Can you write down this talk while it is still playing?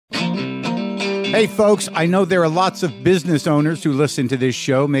Hey folks, I know there are lots of business owners who listen to this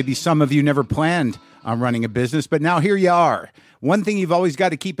show. Maybe some of you never planned on running a business, but now here you are. One thing you've always got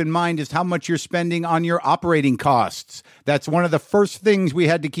to keep in mind is how much you're spending on your operating costs. That's one of the first things we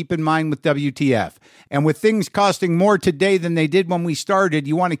had to keep in mind with WTF. And with things costing more today than they did when we started,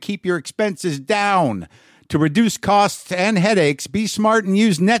 you want to keep your expenses down. To reduce costs and headaches, be smart and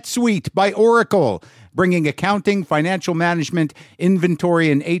use NetSuite by Oracle, bringing accounting, financial management,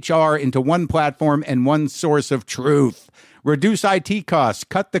 inventory, and HR into one platform and one source of truth. Reduce IT costs,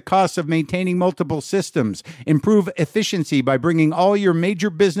 cut the costs of maintaining multiple systems, improve efficiency by bringing all your major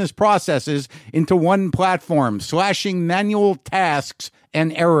business processes into one platform, slashing manual tasks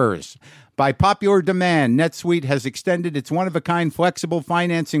and errors. By popular demand, NetSuite has extended its one-of-a-kind flexible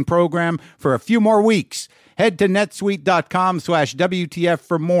financing program for a few more weeks. Head to netsuite.com/WTF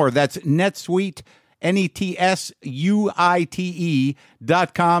for more. That's NetSuite,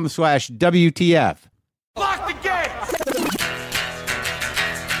 NetSuite.com/WTF. Lock the gate!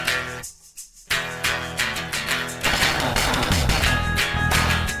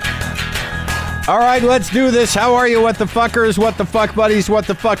 All right, let's do this. How are you, what the fuckers, what the fuck buddies, what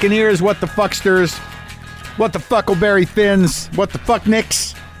the fucking ears, what the fucksters, what the fuckleberry fins, what the fuck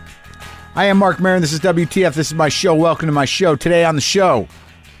nicks? I am Mark Maron. This is WTF. This is my show. Welcome to my show. Today on the show,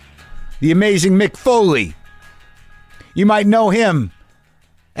 the amazing Mick Foley. You might know him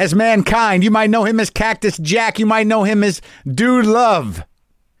as Mankind. You might know him as Cactus Jack. You might know him as Dude Love.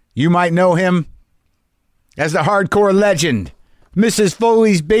 You might know him as the hardcore legend, Mrs.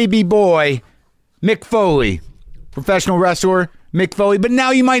 Foley's baby boy, Mick Foley. Professional wrestler, Mick Foley. But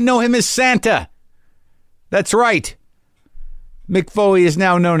now you might know him as Santa. That's right. Mick Foley is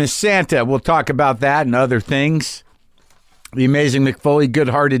now known as Santa. We'll talk about that and other things. The amazing Mick Foley,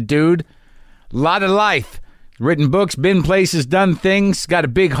 good-hearted dude. A lot of life. Written books, been places, done things, got a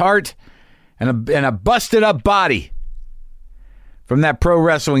big heart, and a busted-up body from that pro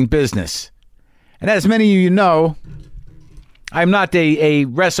wrestling business. And as many of you know, I'm not a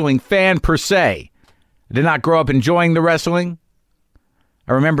wrestling fan per se. I did not grow up enjoying the wrestling.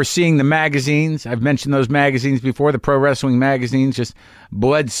 I remember seeing the magazines. I've mentioned those magazines before, the pro wrestling magazines, just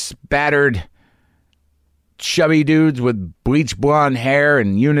blood-spattered, chubby dudes with bleach blonde hair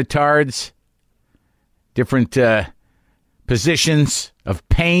and unitards. Different positions of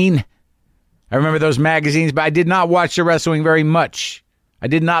pain. I remember those magazines, but I did not watch the wrestling very much. I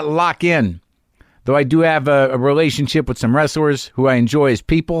did not lock in. Though I do have a relationship with some wrestlers who I enjoy as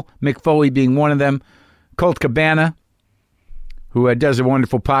people, Mick Foley being one of them. Colt Cabana, who does a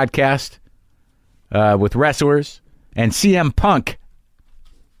wonderful podcast with wrestlers. And CM Punk,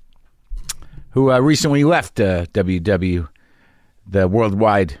 who recently left WW, the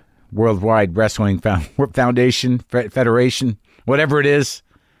Worldwide Wrestling Foundation, Federation, whatever it is,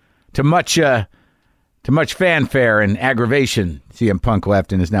 to much fanfare and aggravation. CM Punk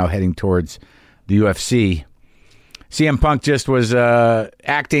left and is now heading towards the UFC. CM Punk just was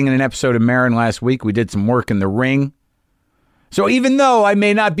acting in an episode of Maron last week. We did some work in the ring. So even though I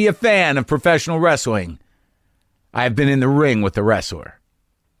may not be a fan of professional wrestling, I have been in the ring with the wrestler.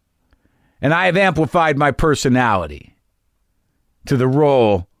 And I have amplified my personality to the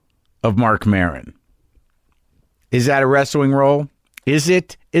role of Mark Maron. Is that a wrestling role? Is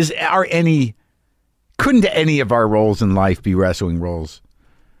it? Couldn't any of our roles in life be wrestling roles?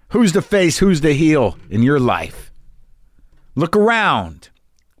 Who's the face? Who's the heel in your life? Look around.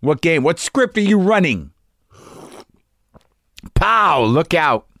 What game? What script are you running? Pow! Look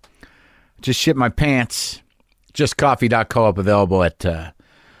out. Just shit my pants. JustCoffee.co-op available at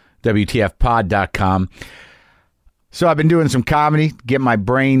WTFpod.com. So I've been doing some comedy, get my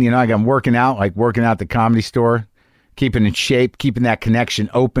brain, I'm working out at the Comedy Store, keeping in shape, keeping that connection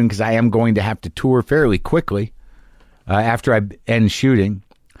open because I am going to have to tour fairly quickly after I end shooting.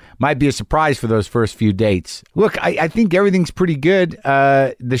 Might be a surprise for those first few dates. Look, I think everything's pretty good.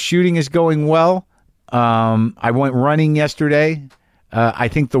 The shooting is going well. I went running yesterday. I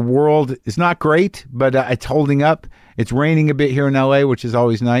think the world is not great, but it's holding up. It's raining a bit here in LA, which is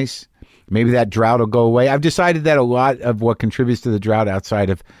always nice. Maybe that drought will go away. I've decided that a lot of what contributes to the drought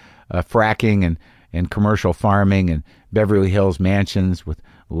outside of fracking and commercial farming and Beverly Hills mansions with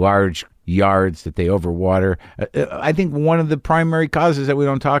large yards that they overwater. I think one of the primary causes that we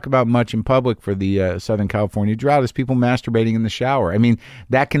don't talk about much in public for the Southern California drought is people masturbating in the shower. I mean,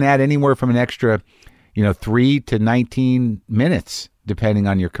 that can add anywhere from an extra, 3 to 19 minutes, depending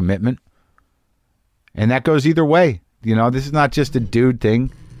on your commitment. And that goes either way. This is not just a dude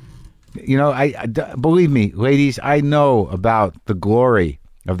thing. I believe me, ladies, I know about the glory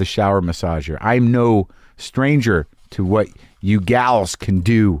of the shower massager. I'm no stranger to what you gals can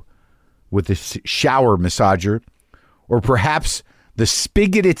do with the shower massager, or perhaps the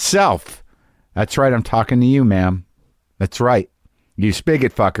spigot itself. That's right, I'm talking to you, ma'am. That's right. You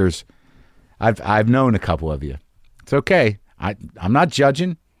spigot fuckers. I've known a couple of you. It's okay. I'm not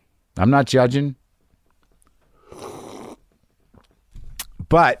judging. I'm not judging.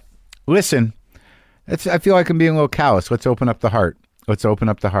 But listen, I feel like I'm being a little callous. Let's open up the heart. Let's open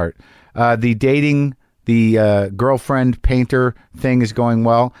up the heart. The dating, the girlfriend painter thing is going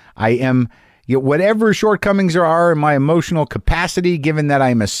well. I am, whatever shortcomings there are in my emotional capacity, given that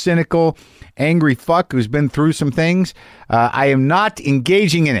I'm a cynical, angry fuck who's been through some things, I am not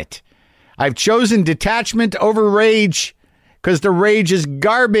engaging in it. I've chosen detachment over rage because the rage is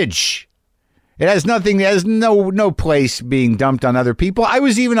garbage. It has nothing, it has no place being dumped on other people. I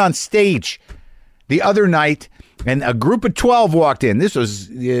was even on stage the other night, and a group of 12 walked in. This was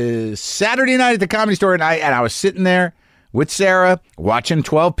Saturday night at the Comedy Store, and I was sitting there with Sarah watching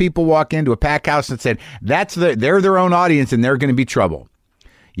 12 people walk into a packed house and said, they're their own audience and they're going to be trouble.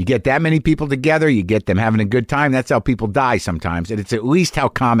 You get that many people together, you get them having a good time. That's how people die sometimes, and it's at least how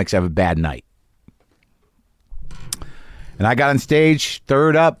comics have a bad night. And I got on stage,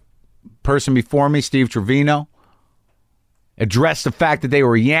 third up, person before me, Steve Trevino, addressed the fact that they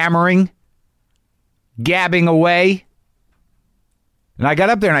were yammering, gabbing away. And I got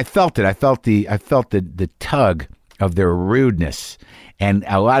up there and I felt it. I felt the tug of their rudeness. And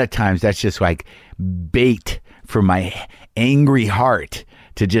a lot of times that's just like bait for my angry heart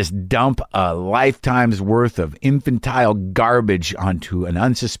to just dump a lifetime's worth of infantile garbage onto an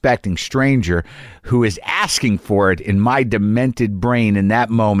unsuspecting stranger who is asking for it in my demented brain in that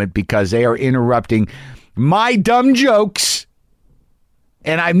moment because they are interrupting my dumb jokes.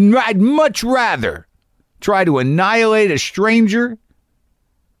 And I'd much rather try to annihilate a stranger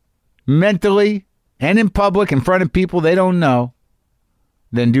mentally and in public in front of people they don't know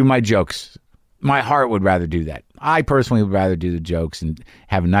than do my jokes. My heart would rather do that. I personally would rather do the jokes and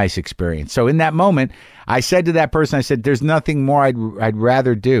have a nice experience. So in that moment, I said to that person, I said, there's nothing more I'd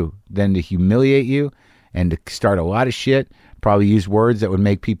rather do than to humiliate you and to start a lot of shit, probably use words that would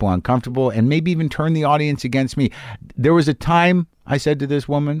make people uncomfortable and maybe even turn the audience against me. There was a time, I said to this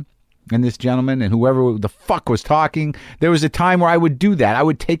woman and this gentleman and whoever the fuck was talking, there was a time where I would do that. I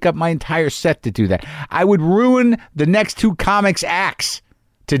would take up my entire set to do that. I would ruin the next two comics' acts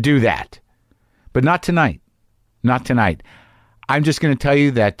to do that. But not tonight. Not tonight. I'm just going to tell you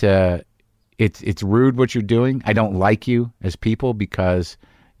that it's rude what you're doing. I don't like you as people because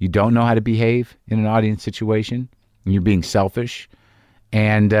you don't know how to behave in an audience situation. And you're being selfish.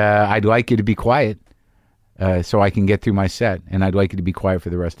 And I'd like you to be quiet so I can get through my set. And I'd like you to be quiet for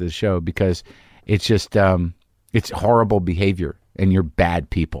the rest of the show because it's just, it's horrible behavior and you're bad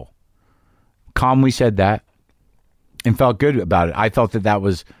people. Calmly said that. And felt good about it. I felt that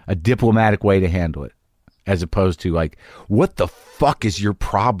was a diplomatic way to handle it, as opposed to like, what the fuck is your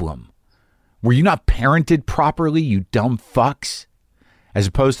problem? Were you not parented properly, you dumb fucks? As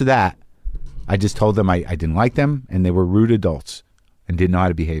opposed to that, I just told them I didn't like them, and they were rude adults and didn't know how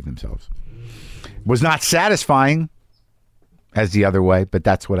to behave themselves. Was not satisfying as the other way, but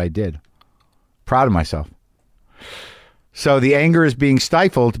that's what I did. Proud of myself. So the anger is being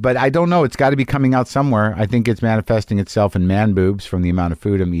stifled, but I don't know. It's got to be coming out somewhere. I think it's manifesting itself in man boobs from the amount of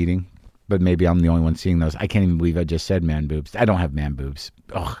food I'm eating. But maybe I'm the only one seeing those. I can't even believe I just said man boobs. I don't have man boobs.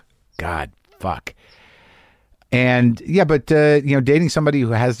 Oh, God, fuck. And yeah, but dating somebody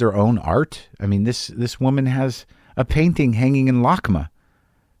who has their own art. I mean, this woman has a painting hanging in LACMA.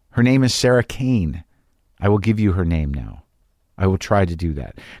 Her name is Sarah Kane. I will give you her name now. I will try to do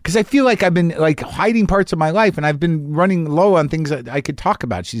that because I feel like I've been like hiding parts of my life and I've been running low on things that I could talk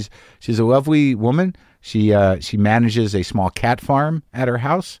about. She's a lovely woman. She manages a small cat farm at her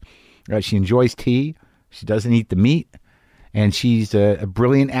house. She enjoys tea. She doesn't eat the meat, and she's a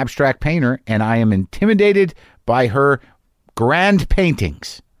brilliant abstract painter. And I am intimidated by her grand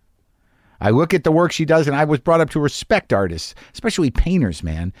paintings. I look at the work she does, and I was brought up to respect artists, especially painters.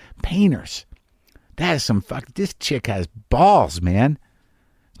 Man, painters. That is some fuck. This chick has balls, man.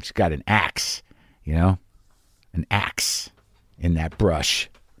 She's got an axe, an axe in that brush.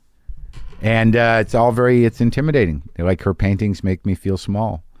 And it's intimidating. Like her paintings make me feel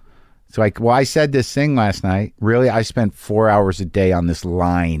small. It's like, well, I said this thing last night. Really, I spent 4 hours a day on this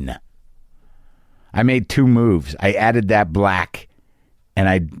line. I made 2 moves. I added that black and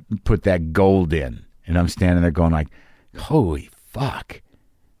I put that gold in. And I'm standing there going like, holy fuck.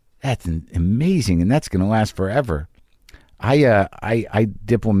 That's amazing, and that's going to last forever. I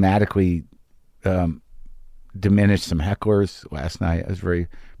diplomatically diminished some hecklers last night. I was very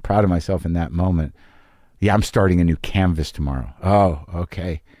proud of myself in that moment. Yeah, I'm starting a new canvas tomorrow. Oh,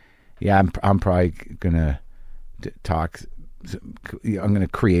 okay. Yeah, I'm probably gonna talk. I'm gonna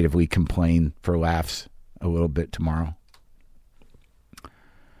creatively complain for laughs a little bit tomorrow.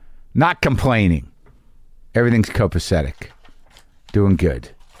 Not complaining. Everything's copacetic. Doing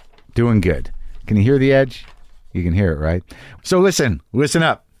good. Doing good. Can you hear the edge? You can hear it, right? So listen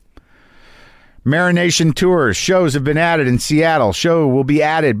up. Marination Tours shows have been added in Seattle. Show will be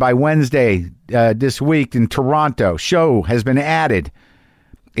added by Wednesday this week in Toronto. Show has been added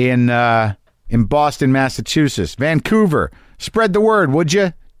in Boston, Massachusetts. Vancouver. Spread the word, would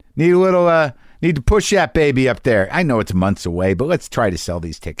you? Need to push that baby up there. I know it's months away, but let's try to sell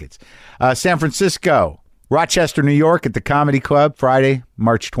these tickets. San Francisco. Rochester, New York at the Comedy Club, Friday,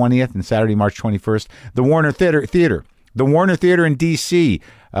 March 20th and Saturday, March 21st. The Warner Theater. The Warner Theater in D.C.,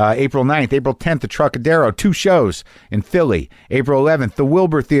 April 9th. April 10th, the Trocadero, 2 shows in Philly. April 11th, the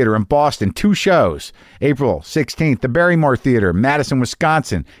Wilbur Theater in Boston, 2 shows. April 16th, the Barrymore Theater, Madison,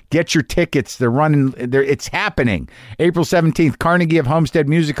 Wisconsin. Get your tickets. They're running. It's happening. April 17th, Carnegie of Homestead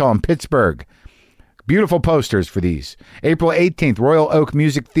Music Hall in Pittsburgh. Beautiful posters for these. April 18th, Royal Oak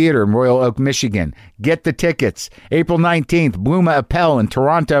Music Theater in Royal Oak, Michigan. Get the tickets. April 19th, Bluma Appel in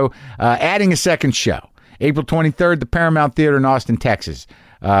Toronto, adding a second show. April 23rd, the Paramount Theater in Austin, Texas.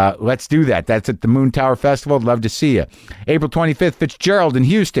 Let's do that. That's at the Moon Tower Festival. I'd love to see you. April 25th, Fitzgerald in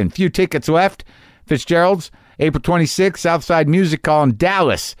Houston. Few tickets left. Fitzgerald's. April 26th, Southside Music Hall in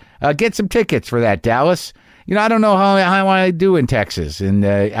Dallas. Get some tickets for that, Dallas. You know, I don't know how I do in Texas and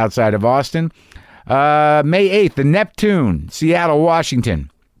outside of Austin. May 8th, the Neptune, Seattle,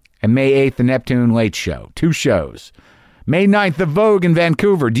 Washington. And May 8th, the Neptune Late Show. 2 shows. May 9th, the Vogue in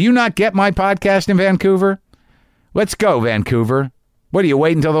Vancouver. Do you not get my podcast in Vancouver? Let's go, Vancouver. What, are you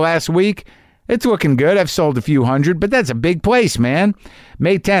waiting until the last week? It's looking good. I've sold a few hundred, but that's a big place, man.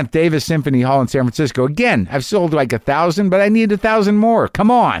 May 10th, Davis Symphony Hall in San Francisco. Again, I've sold like 1,000, but I need 1,000 more.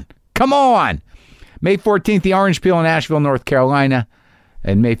 Come on. May 14th, the Orange Peel in Asheville, North Carolina.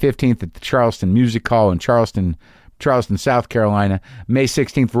 And May 15th at the Charleston Music Hall in Charleston, South Carolina. May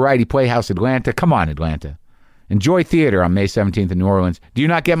 16th, Variety Playhouse, Atlanta. Come on, Atlanta. Enjoy Theater on May 17th in New Orleans. Do you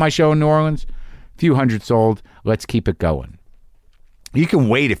not get my show in New Orleans? A few hundred sold. Let's keep it going. You can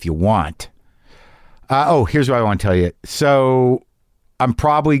wait if you want. Here's what I want to tell you. So I'm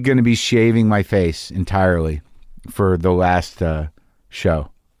probably going to be shaving my face entirely for the last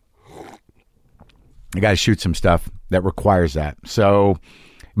show. I got to shoot some stuff that requires that. So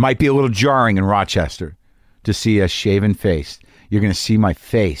it might be a little jarring in Rochester to see a shaven face. You're going to see my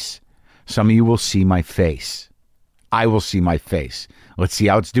face. Some of you will see my face. I will see my face. Let's see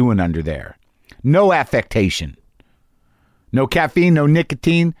how it's doing under there. No affectation. No caffeine, no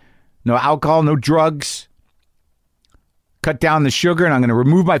nicotine, no alcohol, no drugs. Cut down the sugar, and I'm going to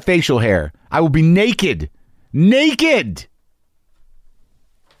remove my facial hair. I will be naked. Naked!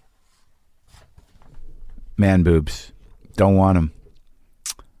 Man boobs. Don't want them.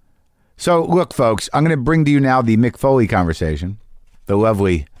 So, look, folks, I'm going to bring to you now the Mick Foley conversation. The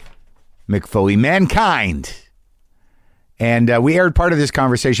lovely Mick Foley. Mankind. And we aired part of this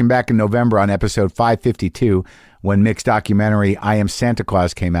conversation back in November on episode 552 when Mick's documentary, I Am Santa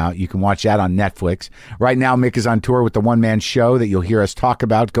Claus, came out. You can watch that on Netflix. Right now, Mick is on tour with the one-man show that you'll hear us talk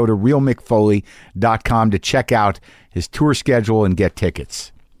about. Go to realmickfoley.com to check out his tour schedule and get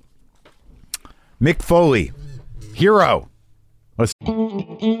tickets. Mick Foley, hero.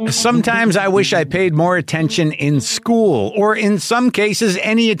 Sometimes I wish I paid more attention in school, or in some cases,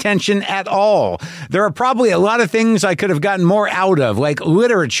 any attention at all. There are probably a lot of things I could have gotten more out of, like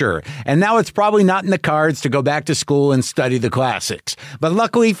literature, and now it's probably not in the cards to go back to school and study the classics. But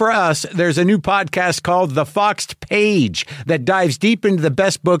luckily for us, there's a new podcast called The Foxed Page that dives deep into the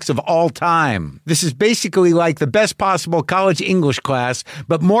best books of all time. This is basically like the best possible college English class,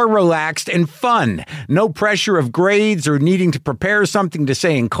 but more relaxed and fun. No pressure of grades or needing to prepare something to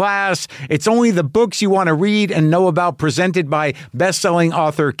say in class. It's only the books you want to read and know about, presented by best-selling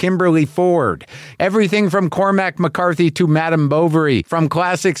author Kimberly Ford. Everything from Cormac McCarthy to Madame Bovary, from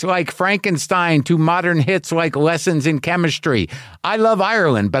classics like Frankenstein to modern hits like Lessons in Chemistry. I love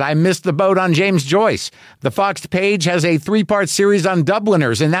Ireland, but I missed the boat on James Joyce. The Foxed Page has a 3-part series on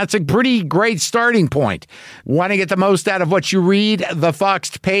Dubliners, and that's a pretty great starting point. Want to get the most out of what you read? The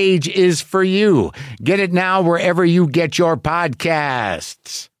Foxed Page is for you. Get it now wherever you get your podcasts.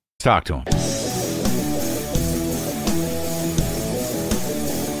 Talk to him.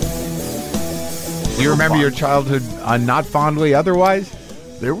 Do you remember your childhood not fondly otherwise?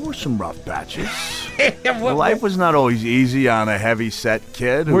 There were some rough patches. Life was not always easy on a heavy-set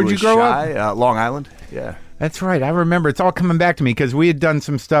kid who Where'd you was grow shy. up? Long Island, yeah. That's right. I remember. It's all coming back to me because we had done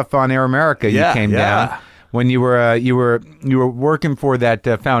some stuff on Air America. You came down. when you were working for that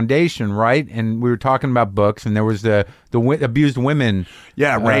foundation, right? And we were talking about books, and there was the abused women.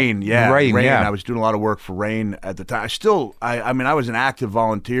 Yeah, RAINN. RAINN. Yeah, I was doing a lot of work for RAINN at the time. I mean, I was an active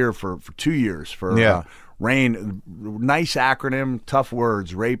volunteer for 2 years for RAINN. Nice acronym, tough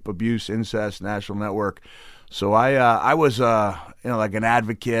words: rape, abuse, incest, national network. So I was like an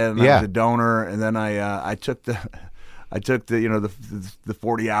advocate, and I was a donor, and then I took the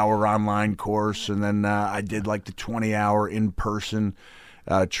 40-hour online course, and then I did like the 20-hour in-person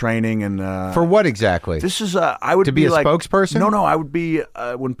training. And for what exactly? This is I would to be a like, spokesperson. No, I would be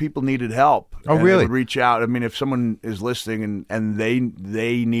when people needed help. Oh, really? I would reach out. I mean, if someone is listening and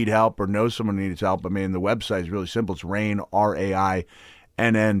they need help or know someone who needs help, I mean, the website is really simple. It's RAINN,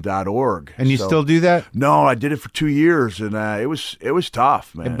 RAINN.org. And you still do that? No, I did it for 2 years, and it was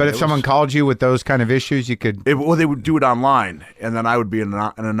tough, man. But if someone called you with those kind of issues, you could. They would do it online, and then I would be an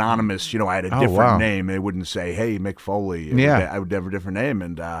anonymous. I had a different name. They wouldn't say, "Hey, Mick Foley." I would have a different name,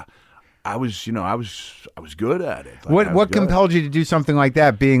 and I was good at it. What compelled you to do something like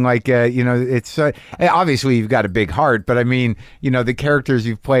that? Being like, it's obviously you've got a big heart, but I mean, the characters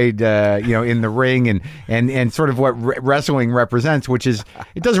you've played, in the ring and sort of what wrestling represents, which is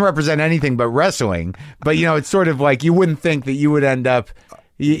it doesn't represent anything but wrestling. But it's sort of like you wouldn't think that you would end up.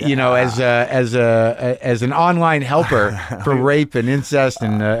 As an online helper for rape and incest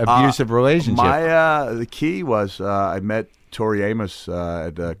and abusive relationships. The key was I met Tori Amos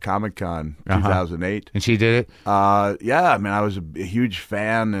at Comic-Con 2008, and she did it. Yeah, I mean, I was a huge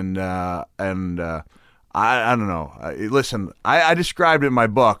fan, and I don't know. Listen, I described it in my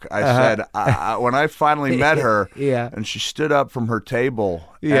book. I said when I finally met her, and she stood up from her table,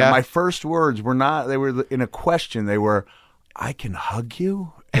 and my first words were not. They were in a question. They were, "I can hug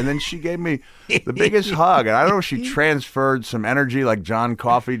you." And then she gave me the biggest hug. And I don't know if she transferred some energy like John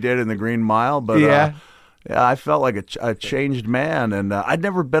Coffey did in The Green Mile, but I felt like a changed man. And I'd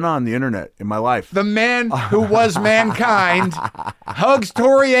never been on the internet in my life. The man who was mankind hugs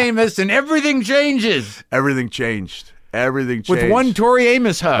Tori Amos and everything changes. Everything changed. Everything changed. With one Tori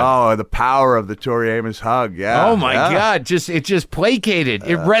Amos hug. Oh, the power of the Tori Amos hug, yeah. Oh, my God. It just placated.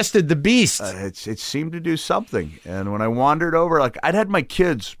 It rested the beast. It seemed to do something. And when I wandered over, like, I'd had my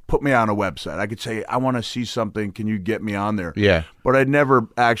kids put me on a website. I could say, I want to see something. Can you get me on there? Yeah. But I'd never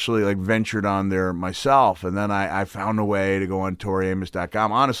actually, ventured on there myself. And then I found a way to go on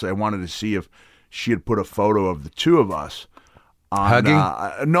ToriAmos.com. Honestly, I wanted to see if she had put a photo of the two of us on,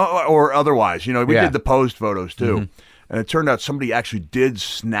 hugging? No, or otherwise. We did the posed photos, too. Mm-hmm. And it turned out somebody actually did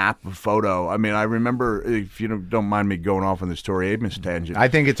snap a photo. I mean, I remember, if you don't mind me going off on this Tori Amos tangent. I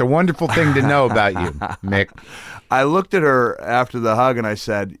think it's a wonderful thing to know about you, Mick. I looked at her after the hug and I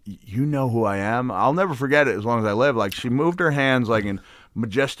said, "You know who I am?" I'll never forget it as long as I live. Like, she moved her hands like in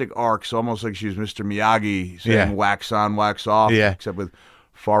majestic arcs, almost like she was Mr. Miyagi saying wax on, wax off, except with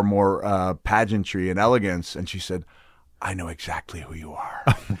far more pageantry and elegance. And she said, "I know exactly who you are."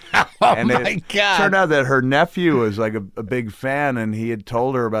 My God. Turned out that her nephew was like a big fan, and he had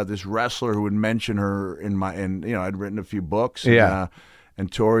told her about this wrestler who would mention her I'd written a few books.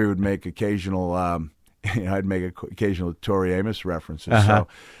 And Tori would make occasional, I'd make occasional Tori Amos references. So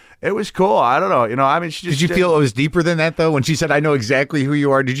it was cool. I don't know. I mean, she just did you feel it was deeper than that, though? When she said, "I know exactly who you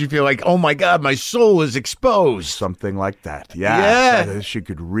are," did you feel like, "Oh my God, my soul is exposed"? Something like that. Yeah. So she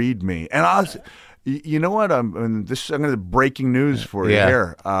could read me. And I was... You know what? I'm going to breaking news for you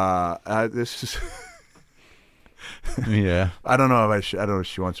here. This is. I don't know if I don't know if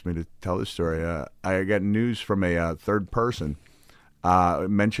she wants me to tell this story. I got news from a third person.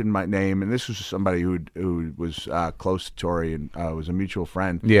 Mentioned my name, and this was somebody who was close to Tori and was a mutual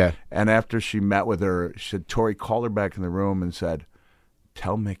friend. Yeah. And after she met with her, she said Tori called her back in the room and said,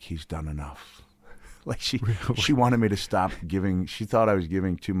 "Tell Mick he's done enough." Like she wanted me to stop giving. She thought I was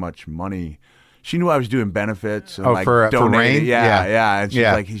giving too much money. She knew I was doing benefits and for donating. RAINN? Yeah. And she's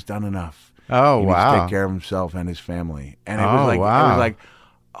like, "He's done enough. Oh, he wow. needs to take care of himself and his family." And it was like,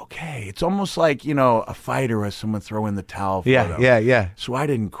 okay, it's almost like, a fighter has someone throw in the towel photo. Yeah. So I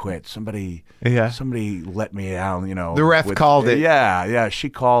didn't quit. Somebody let me down, The ref called it. Yeah, she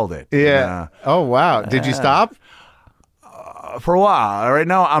called it. Yeah. Oh, wow. Did you stop? For a while. Right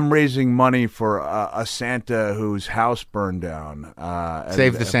now, I'm raising money for a Santa whose house burned down.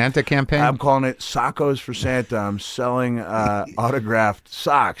 Save the Santa campaign? I'm calling it Sockos for Santa. I'm selling autographed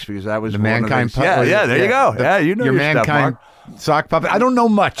socks because that was the Mankind puppet. Yeah, there you go. You know your Mankind stuff, Mark. Sock puppet. I don't know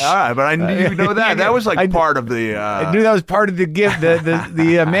much. All right, but I knew you know that. That was part of the... I knew that was part of the gift,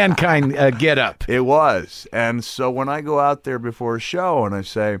 the Mankind get-up. It was. And so when I go out there before a show and I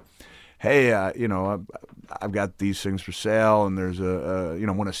say, hey, I've got these things for sale, and there's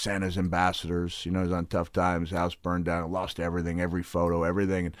one of Santa's ambassadors, is on tough times, house burned down, lost everything, every photo,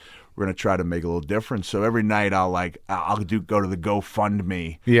 everything, and we're going to try to make a little difference. So every night I'll go to the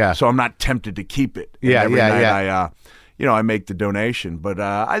GoFundMe. Yeah. So I'm not tempted to keep it. And every night I make the donation, but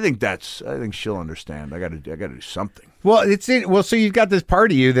I think she'll understand. I got to do something. Well, so you've got this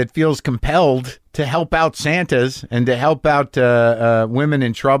part of you that feels compelled to help out Santas and to help out women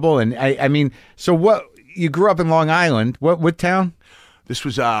in trouble. And I mean, so what? You grew up in Long Island. What town? This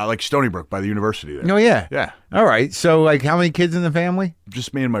was like Stony Brook by the university there. Oh yeah, yeah. All right. So like, how many kids in the family?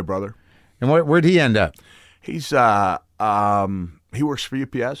 Just me and my brother. And where'd he end up? He's he works for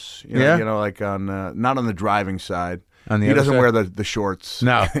UPS. Like on not on the driving side. He doesn't wear the shorts.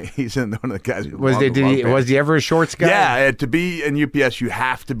 No, he's one of the guys. Was he ever a shorts guy? Yeah, to be in UPS, you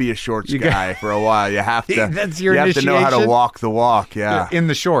have to be a shorts guy for a while. You have to. That's your You have initiation? to know how to walk the walk. Yeah, in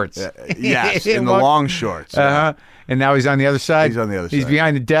the shorts. Yes, in the long shorts. Uh-huh. And now he's on the other side. He's on the other side. He's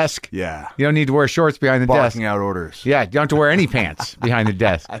behind the desk. Yeah. You don't need to wear shorts behind the desk. Barking out orders. Yeah, you don't have to wear any pants behind the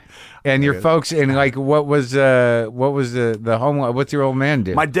desk. And your folks, and like, what was the home? What's your old man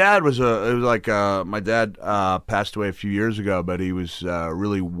do? My dad my dad passed away a few years ago, but he was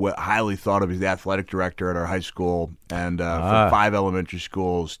really highly thought of. He's the athletic director at our high school, and for 5 elementary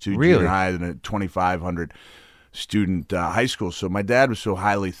schools, 2 junior high, and a 2,500 student high school. So my dad was so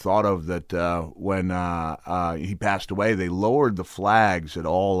highly thought of that when he passed away, they lowered the flags at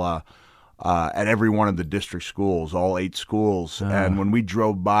all. At every one of the district schools, all 8 schools. And when we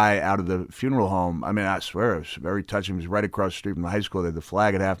drove by out of the funeral home, I mean, I swear, it was very touching. It was right across the street from the high school. They had the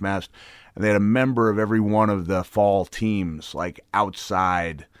flag at half-mast, and they had a member of every one of the fall teams, like,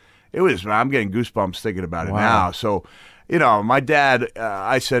 outside. I'm getting goosebumps thinking about it now. So, my dad,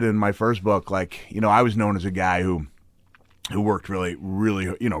 I said in my first book, like, I was known as a guy who worked really,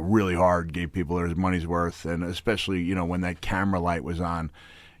 really, really hard, gave people their money's worth, and especially, when that camera light was on,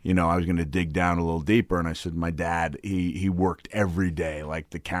 I was going to dig down a little deeper, and I said, my dad, he worked every day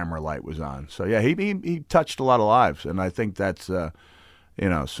like the camera light was on. So yeah, he touched a lot of lives, and I think that's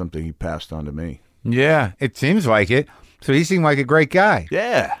something he passed on to me. Yeah, it seems like it. So he seemed like a great guy.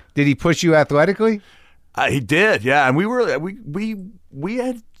 Yeah. Did he push you athletically? He did. Yeah, and we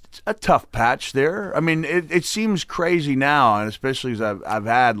had a tough patch there. I mean, it seems crazy now, and especially as I've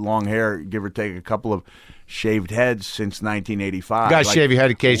had long hair, give or take a couple of shaved heads since 1985. Got to shave your head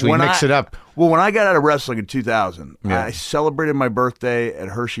occasionally, mix it up. Well, when I got out of wrestling in 2000, I celebrated my birthday at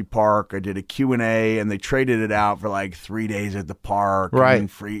Hershey Park. I did a Q&A, and they traded it out for like 3 days at the park. Right. And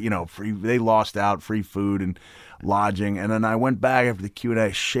free, they lost out, free food and lodging. And then I went back after the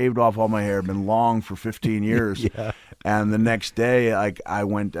Q&A, shaved off all my hair, been long for 15 years. Yeah. And the next day, I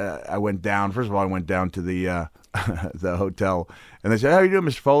went down. First of all, I went down to the the hotel, and they said, "How are you doing,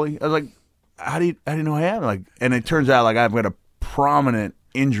 Mr. Foley?" I was like, How do you know I am? Like, and it turns out like I've got a prominent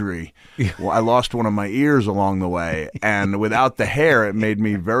injury. Well, I lost one of my ears along the way, and without the hair, it made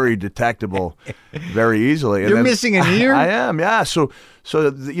me very detectable, very easily. You're missing an ear? I am, yeah. So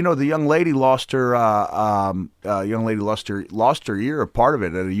the young lady lost her lost her ear, a part of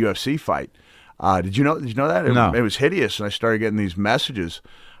it, at a UFC fight. Did you know that? No. It was hideous, and I started getting these messages.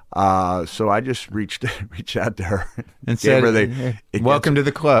 So I just reached out to her and said, "Welcome to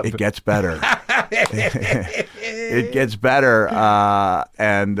the club. It gets better. It gets better."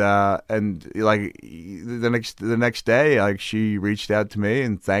 And like the next day, like she reached out to me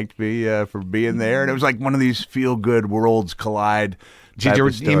and thanked me for being there, and it was like one of these feel good worlds collide. Did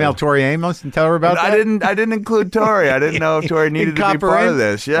you email Tori Amos and tell her about that? I didn't include Tori. I didn't know if Tori needed to be part of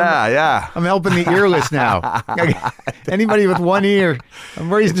this. Yeah. I'm helping the earless now. Anybody with one ear,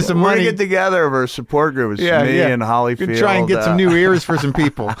 I'm raising some money. We're going to get together for a support group. It's me and Hollyfield. We're try and get some new ears for some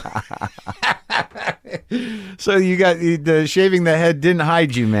people. So you got the shaving the head didn't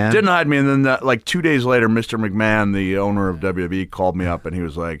hide you, man. Didn't hide me. And then like 2 days later, Mr. McMahon, the owner of WWE, called me up and he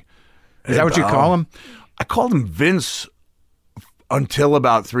was like, "Is that what you call him?" I called him Vince until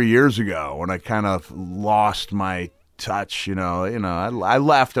about 3 years ago when I kind of lost my touch. I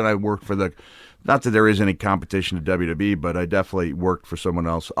left and I worked for not that there is any competition to WWE, but I definitely worked for someone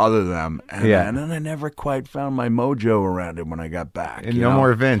else other than them. And then I never quite found my mojo around him when I got back. And no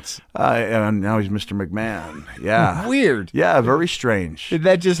more Vince. And now he's Mr. McMahon. Yeah. Weird. Yeah, very strange. Did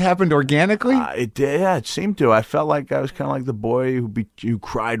that just happen organically? It did. Yeah, it seemed to. I felt like I was kind of like the boy who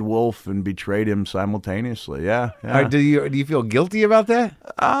cried wolf and betrayed him simultaneously. Yeah. Do you feel guilty about that?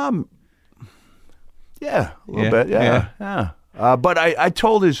 Yeah, a little bit. Yeah. But I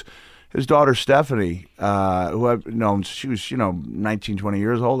told his daughter Stephanie, who I've known, she was 19, 20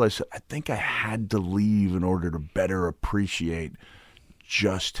 years old. I said, I think I had to leave in order to better appreciate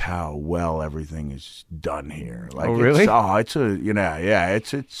just how well everything is done here. Like, oh, really?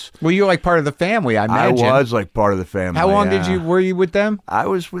 It's it's. Well, you're like part of the family, I imagine. I was like part of the family. How long were you with them? I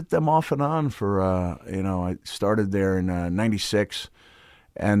was with them off and on for, I started there in 96.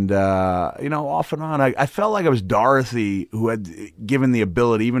 And, off and on, I felt like I was Dorothy, who had given the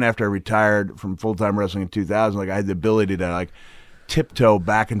ability, even after I retired from full-time wrestling in 2000, like I had the ability to like tiptoe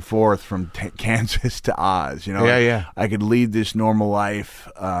back and forth from Kansas to Oz. I could lead this normal life,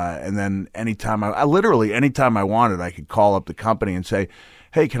 and then anytime I wanted, I could call up the company and say,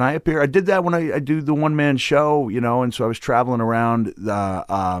 hey, can I appear? I did that when I do the one-man show, and so I was traveling around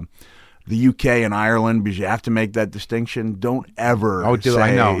the UK and Ireland, because you have to make that distinction. Don't ever I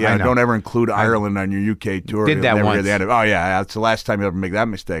know. Don't ever include Ireland on your UK tour. Did that once. That's the last time you ever make that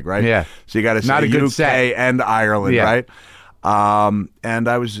mistake, right? Yeah. So you got to say UK and Ireland, right? And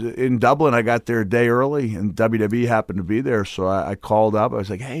I was in Dublin. I got there a day early, and WWE happened to be there. So I called up. I was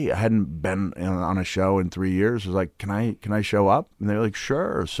like, "Hey, I hadn't been on a show in 3 years." I was like, "Can I show up?" And they were like,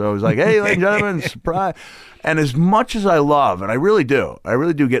 "Sure." So I was like, "Hey, ladies and gentlemen, surprise!" And as much as I love, and I really do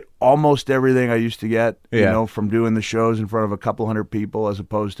get almost everything I used to get, from doing the shows in front of a couple hundred people, as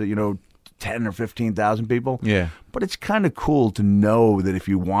opposed to 10 or 15,000 people. Yeah. But it's kind of cool to know that if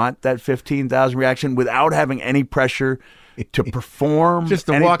you want that 15,000 reaction without having any pressure to perform, just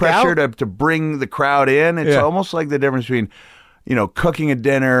to any walk pressure out? to bring the crowd in, it's almost like the difference between cooking a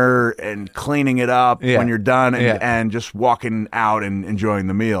dinner and cleaning it up when you're done, and just walking out and enjoying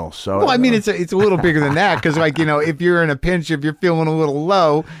the meal. So, well, I mean, it's a little bigger than that, because, if you're in a pinch, if you're feeling a little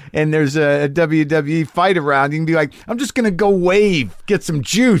low, and there's a WWE fight around, you can be like, I'm just gonna go wave, get some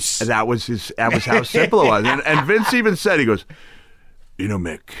juice. That was how simple it was. And Vince even said, he goes,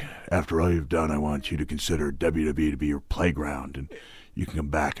 Mick, after all you've done, I want you to consider WWE to be your playground, and you can come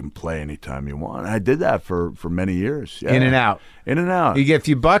back and play anytime you want. And I did that for many years. Yeah. In and out. You get a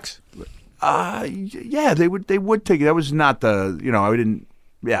few bucks? Yeah, they would take it. That was not the, I didn't.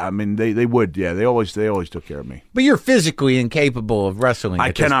 Yeah, I mean they would. Yeah, they always took care of me. But you're physically incapable of wrestling.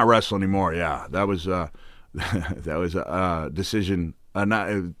 I cannot wrestle anymore. Yeah, that was that was a decision.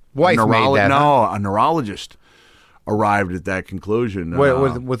 Wife made that. No, a neurologist arrived at that conclusion.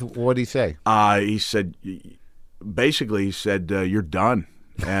 What did he say? He said, basically, you're done.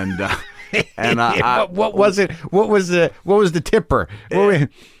 And what was it? What was the tipper?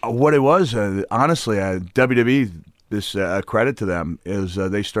 What it was, honestly, WWE. This credit to them is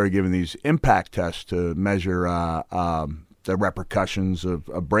they started giving these impact tests to measure the repercussions of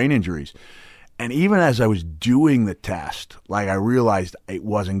brain injuries. And even as I was doing the test, I realized it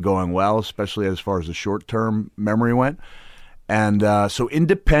wasn't going well, especially as far as the short-term memory went. And so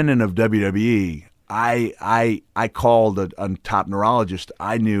independent of WWE, I called a top neurologist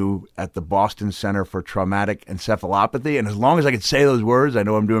I knew at the Boston Center for Traumatic Encephalopathy. And as long as I could say those words, I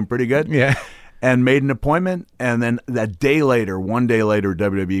know I'm doing pretty good. Yeah. And made an appointment. And then one day later,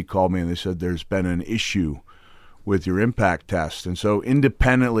 WWE called me and they said, there's been an issue with your impact test. And so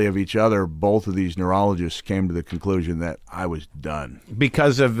independently of each other, both of these neurologists came to the conclusion that I was done.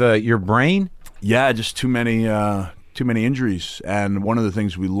 Because of your brain? Yeah, just too many injuries. And one of the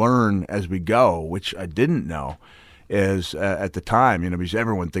things we learn as we go, which I didn't know, is at the time, because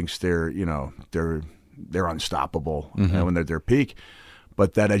everyone thinks they're unstoppable when they're at their peak,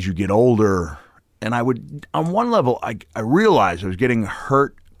 but that as you get older, and I would, on one level, I realized I was getting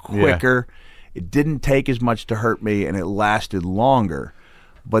hurt quicker. Yeah. It didn't take as much to hurt me, and it lasted longer.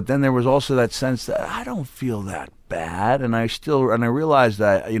 But then there was also that sense that I don't feel that bad, and I realized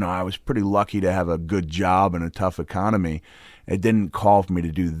that I was pretty lucky to have a good job and a tough economy. It didn't call for me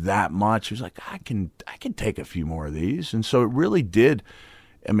to do that much. It was like I can take a few more of these, and so it really did.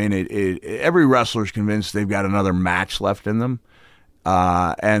 I mean, every wrestler's convinced they've got another match left in them,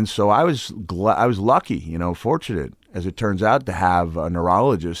 and so I was lucky, fortunate, as it turns out, to have a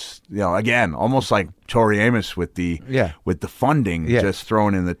neurologist, again, almost like Tori Amos with the funding, just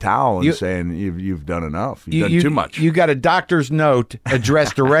throwing in the towel and saying, you've done enough. You've done too much. You got a doctor's note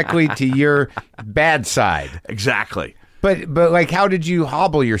addressed directly to your bad side. Exactly. But how did you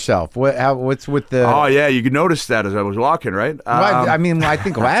hobble yourself? What's with the... Oh, yeah, you could notice that as I was walking, right? I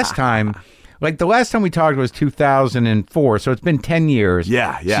think last time... the last time we talked was 2004, so it's been 10 years.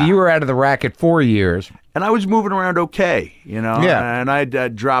 Yeah. So you were out of the racket 4 years. And I was moving around okay, Yeah. And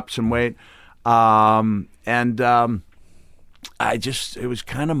I'd dropped some weight. It was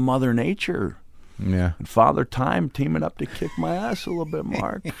kind of Mother Nature. Yeah. And Father Time teaming up to kick my ass a little bit,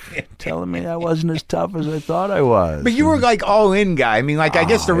 Mark. Telling me I wasn't as tough as I thought I was. But you were all in guy. I mean, I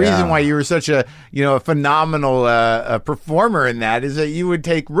guess the reason why you were such a phenomenal performer in that is that you would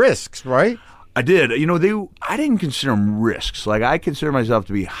take risks, right? I did. I didn't consider them risks. Like, I consider myself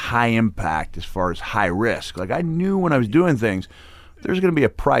to be high impact as far as high risk. Like, I knew when I was doing things, there's going to be a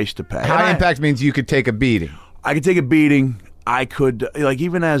price to pay. High impact means you could take a beating. I could take a beating. I could, like,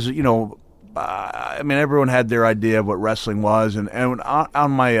 even as, everyone had their idea of what wrestling was. And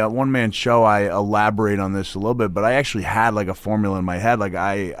on my one-man show, I elaborate on this a little bit, but I actually had, like, a formula in my head. Like,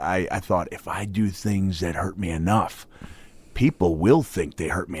 I thought, if I do things that hurt me enough, people will think they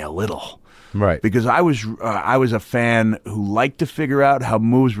hurt me a little. Right. Because I was a fan who liked to figure out how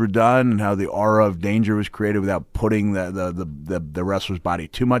moves were done and how the aura of danger was created without putting the wrestler's body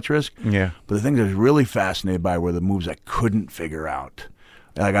too much risk. Yeah. But the things I was really fascinated by were the moves I couldn't figure out.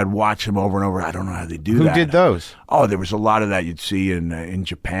 Like, I'd watch them over and over. I don't know how they do that. Who did those? Oh, there was a lot of that you'd see in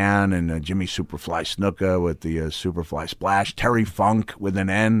Japan, and Jimmy Superfly Snuka with the Superfly Splash, Terry Funk with an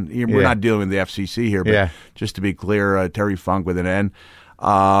N. We're not dealing with the FCC here, but just to be clear, Terry Funk with an N.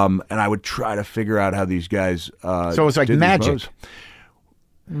 And I would try to figure out how these guys so it's like magic.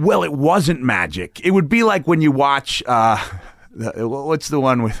 Well, it wasn't magic. It would be like when you watch what's the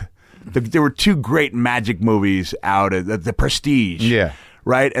one with there were two great magic movies out at the Prestige. Yeah.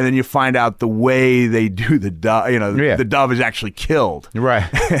 Right? And then you find out the way they do the dove, the dove is actually killed. Right.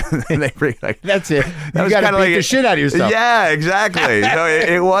 And they bring, like, that's it. You got to beat the shit out of yourself. Yeah, exactly. So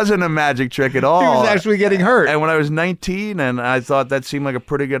it wasn't a magic trick at all. He was actually getting hurt. And when I was 19, and I thought that seemed like a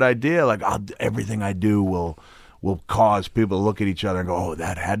pretty good idea, like, everything I do will cause people to look at each other and go, oh,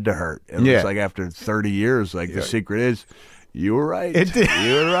 that had to hurt. And it's like after 30 years, like, the secret is, you were right. It did.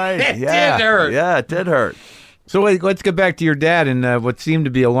 You were right. It did hurt. Yeah, it did hurt. So let's get back to your dad and what seemed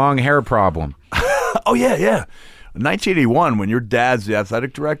to be a long hair problem. Oh, yeah. 1981, when your dad's the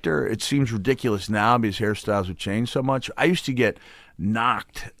athletic director, it seems ridiculous now because hairstyles have changed so much. I used to get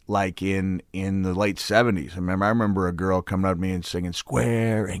knocked like in the late 70s. I remember a girl coming up to me and singing,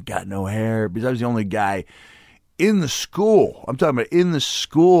 "Square, ain't got no hair," because I was the only guy in the school. I'm talking about in the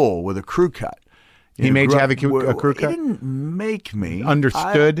school with a crew cut. He made you have a crew cut? He didn't make me.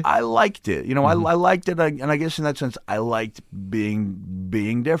 Understood? I liked it. I liked it, and I guess in that sense, I liked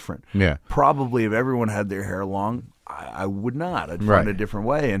being different. Yeah. Probably if everyone had their hair long, I would not. I'd find a different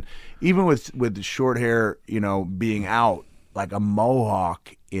way. And even with the short hair, being out, like a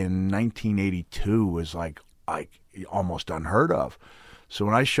mohawk in 1982 was like almost unheard of. So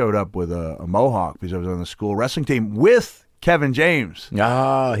when I showed up with a mohawk, because I was on the school wrestling team with Kevin James.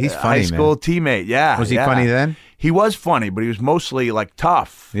 Oh, he's funny, high school teammate. Yeah. Was he funny then? He was funny, but he was mostly like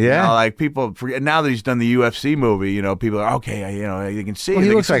tough. Yeah. Like people forget now that he's done the UFC movie, people are okay, you can see. Well, he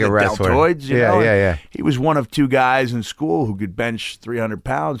looks like a wrestler. Deltoids, yeah. He was one of two guys in school who could bench 300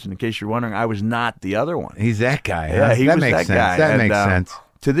 pounds. And in case you're wondering, I was not the other one. He's that guy. Huh? Yeah, he that was makes that sense. guy. That makes sense.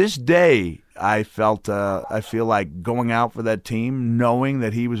 To this day, I feel like going out for that team, knowing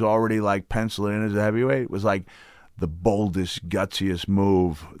that he was already like penciled in as a heavyweight, was like the boldest, gutsiest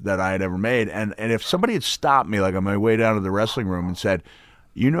move that I had ever made. And if somebody had stopped me like on my way down to the wrestling room and said,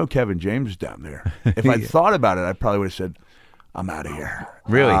 Kevin James is down there, if I'd thought about it, I probably would have said, I'm out of here.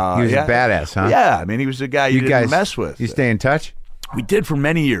 Really? He was a badass, huh? Yeah. He was the guy you didn't mess with. You stay in touch? We did for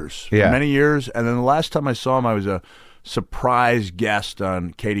many years. Yeah. For many years. And then the last time I saw him, I was a surprise guest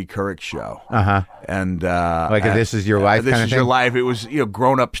on Katie Couric's show. Uh-huh. And This Is Your Life This kind of Is thing? Your Life. It was,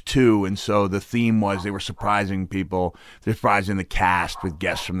 Grown Ups 2, and so the theme was they were surprising people. They're surprising the cast with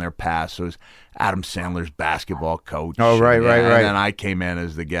guests from their past. So it was Adam Sandler's basketball coach. Oh, right. And then I came in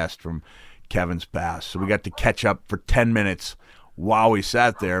as the guest from Kevin's past. So we got to catch up for 10 minutes while we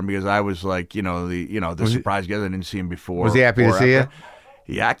sat there, and because I was like, the surprise guest, I didn't see him before. Was he happy to see you?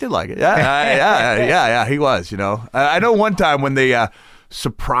 He acted like it. Yeah, he was, I know one time when they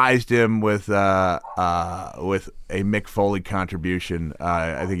surprised him with a Mick Foley contribution.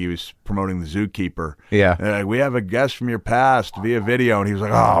 I think he was promoting The Zookeeper. Yeah. Like, we have a guest from your past via video, and he was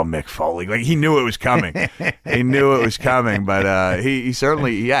like, "Oh, Mick Foley!" Like he knew it was coming. He knew it was coming, but he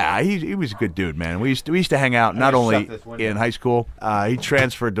certainly, he was a good dude, man. We used to hang out not only in high school. He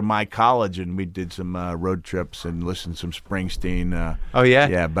transferred to my college, and we did some road trips and listened to some Springsteen. Oh yeah,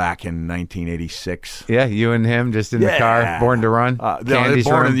 yeah, back in 1986. Yeah, you and him just in the car, Born to Run.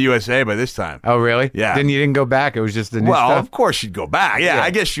 Born in the USA by this time. Oh really? Yeah. Then you didn't go back. It was just the new stuff? Well, of course you'd go back. Yeah, I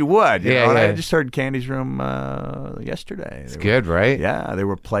guess you would. You know? Yeah. I just heard Candy's Room yesterday. It's good, right? Yeah, they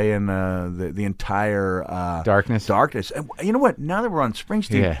were playing the entire Darkness. And you know what? Now that we're on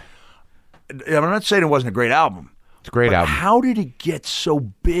Springsteen, I'm not saying it wasn't a great album. It's a great album. How did it get so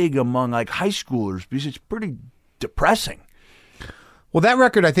big among like high schoolers? Because it's pretty depressing. Well, that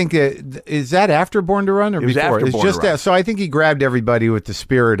record, I think, is that after Born to Run or it was before? After It's Born just to Run. so I think he grabbed everybody with the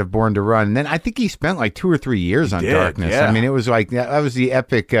spirit of Born to Run. And then I think he spent like 2 or 3 years on did, Darkness. yeah. I mean, it was like that was the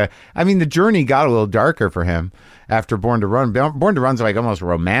epic. I mean, the journey got a little darker for him after Born to Run. Born to Run's like almost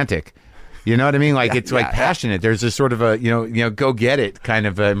romantic. You know what I mean? Like it's like passionate. There's this sort of a you know go get it kind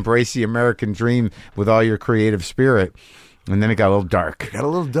of embrace the American dream with all your creative spirit. And then it got a little dark. Got a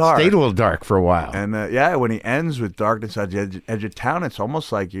little dark. Stayed a little dark for a while. And when he ends with Darkness at the Edge of Town, it's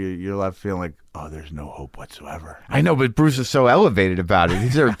almost like you're left feeling like, oh, there's no hope whatsoever. I know, but Bruce is so elevated about it.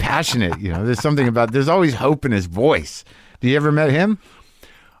 He's very passionate. You know, there's something about. There's always hope in his voice. Do you ever met him?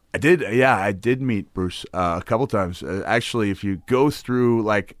 I did. Yeah, I did meet Bruce a couple times. Actually, if you go through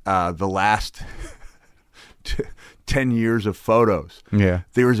like the last 10 years of photos,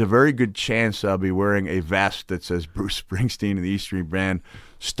 there is a very good chance I'll be wearing a vest that says Bruce Springsteen and the E Street Band,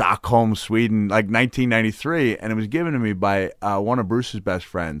 Stockholm, Sweden, like 1993, and it was given to me by one of Bruce's best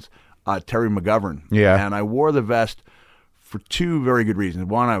friends, Terry McGovern. Yeah. And I wore the vest for 2 very good reasons.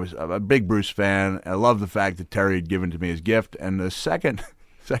 One, I was a big Bruce fan. I love the fact that Terry had given it to me as a gift, and the second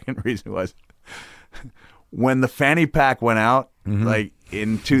reason was when the fanny pack went out, like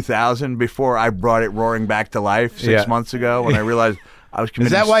in 2000, before I brought it roaring back to life 6 months ago, when I realized I was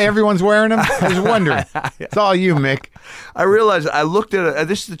committed. Is that why everyone's wearing them? I was wondering. It's all you, Mick. I realized I looked at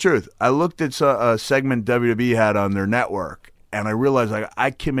this is the truth. I looked at a segment WWE had on their network, and I realized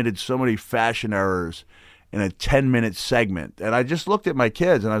I committed so many fashion errors in a 10-minute segment, and I just looked at my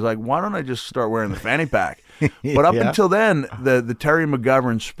kids and I was like, why don't I just start wearing the fanny pack? But up until then, the Terry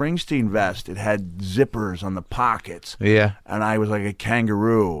McGovern Springsteen vest, it had zippers on the pockets. Yeah. And I was like a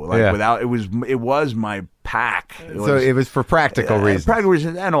kangaroo. Like without it was my pack. It was for practical reasons. Practical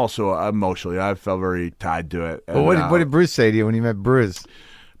reasons, and also emotionally. I felt very tied to it. Well, what did Bruce say to you when you met Bruce?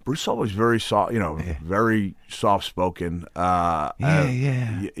 Bruce always very soft, very soft spoken.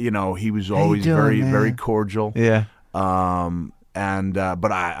 You know, he was always very cordial. Yeah.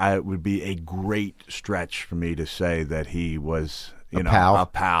 But I it would be a great stretch for me to say that he was, a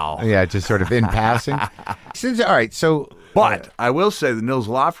pal. Yeah, just sort of in passing. All right, so. But I will say that Nils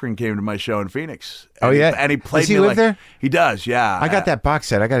Lofgren came to my show in Phoenix. And he played. Does he live there? He does. Yeah. I got that box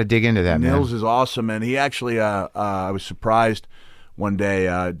set. I got to dig into that. Nils is awesome, and he actually. I was surprised. One day,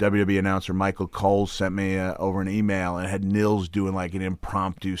 WWE announcer Michael Cole sent me over an email, and it had Nils doing like an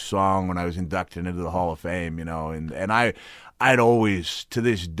impromptu song when I was inducted into the Hall of Fame, and I'd always, to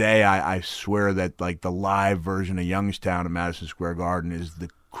this day, I swear that like the live version of Youngstown at Madison Square Garden is the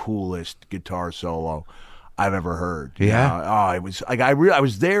coolest guitar solo I've ever heard. Yeah. It was like I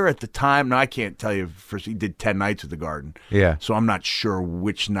was there at the time. Now I can't tell you. First, he did 10 nights at the Garden. Yeah. So I'm not sure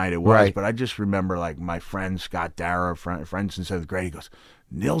which night it was, right. But I just remember like my friend Scott Dara, friends in 7th grade. He goes,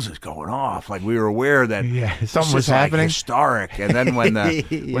 Nils is going off. Like we were aware that something was happening. Historic. And then when the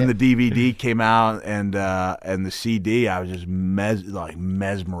DVD came out and the CD, I was just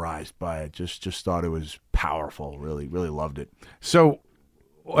mesmerized by it. Just thought it was powerful. Really, really loved it. So,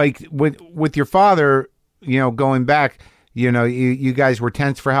 like with your father. Going back, you guys were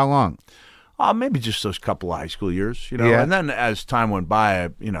tense for how long? Maybe just those couple of high school years, And then as time went by,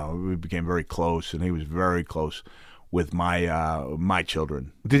 we became very close, and he was very close with my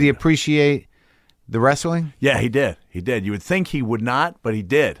children. Did he appreciate the wrestling? Yeah, he did. He did. You would think he would not, but he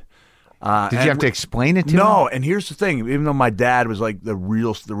did. Did you have to explain it to him? No, and here's the thing. Even though my dad was like the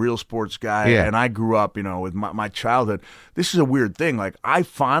real sports guy, and I grew up, with my childhood, this is a weird thing. Like, I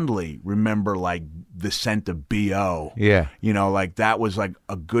fondly remember, like, the scent of B.O. Yeah. Like, that was, like,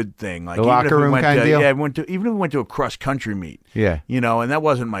 a good thing. Like, the locker room kind of deal? Yeah, even if we went to a cross-country meet. Yeah. And that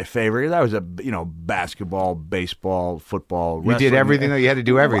wasn't my favorite. That was basketball, baseball, football, wrestling. You did everything, though? You had to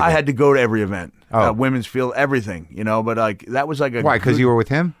do everything? I had to go to every event. Oh. Women's field, everything, but, like, that was, like, a Why, because you were with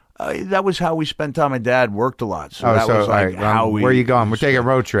him? That was how we spent time. My dad worked a lot, so that was like how we. Where are you going? We're taking a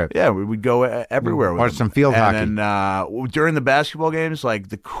road trip. Yeah, we would go everywhere. Watch some field hockey. And then during the basketball games, like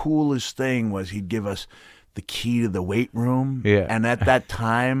the coolest thing was he'd give us the key to the weight room. Yeah. And at that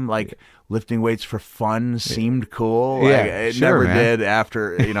time, like lifting weights for fun seemed cool. Yeah, like, it sure, never did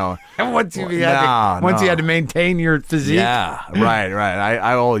after once you had to maintain your physique. Yeah, right.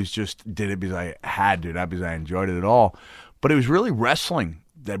 I always just did it because I had to, not because I enjoyed it at all. But it was really wrestling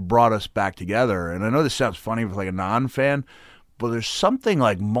that brought us back together. And I know this sounds funny for like a non-fan, but there's something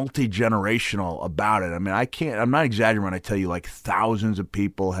like multi-generational about it. I mean, I'm not exaggerating when I tell you like thousands of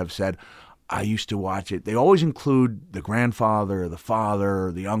people have said, I used to watch it. They always include the grandfather, the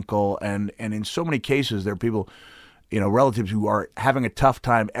father, the uncle, and in so many cases there are people relatives who are having a tough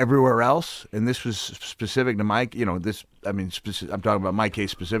time everywhere else, and this was specific to my, I'm talking about my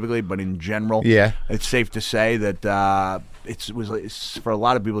case specifically, but in general, it's safe to say that it's for a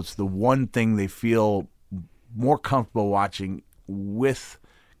lot of people, it's the one thing they feel more comfortable watching with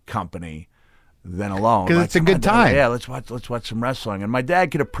company than alone. Because it's a good time. Yeah, let's watch some wrestling. And my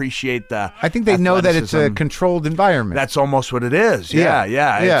dad could appreciate the. I think they know that it's a controlled environment. That's almost what it is. Yeah.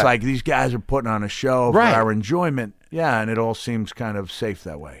 It's like these guys are putting on a show for our enjoyment. Yeah, and it all seems kind of safe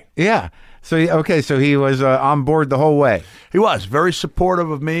that way. Yeah. So he was on board the whole way. He was very supportive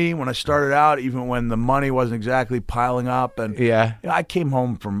of me when I started out, even when the money wasn't exactly piling up. And I came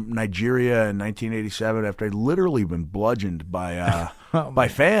home from Nigeria in 1987 after I'd literally been bludgeoned by by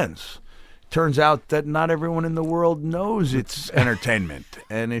fans. Turns out that not everyone in the world knows it's entertainment.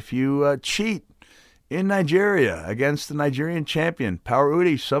 And if you cheat in Nigeria against the Nigerian champion, Power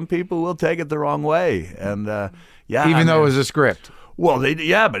Udi, some people will take it the wrong way. And even though it was a script. Well, but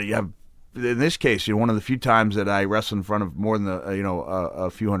in this case, one of the few times that I wrestled in front of more than a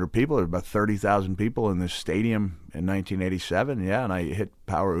few hundred people, there were about 30,000 people in this stadium in 1987. Yeah, and I hit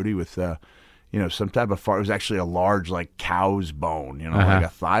Power Udi with some type of it was actually a large like cow's bone, like a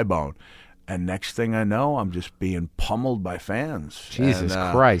thigh bone. And next thing I know, I'm just being pummeled by fans. Jesus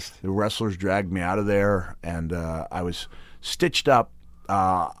Christ. The wrestlers dragged me out of there, and I was stitched up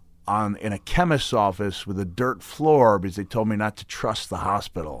in a chemist's office with a dirt floor because they told me not to trust the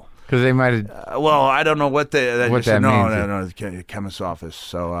hospital. Because they might have... well, I don't know what that means. No, the chemist's office.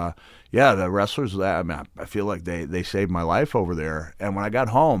 So, the wrestlers, I feel like they saved my life over there. And when I got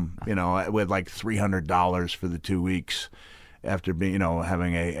home, with like $300 for the 2 weeks... After being,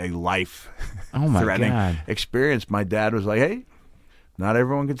 having a life-threatening experience, my dad was like, "Hey, not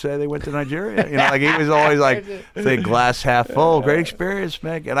everyone can say they went to Nigeria." Like he was always like, "Think glass half full, great experience,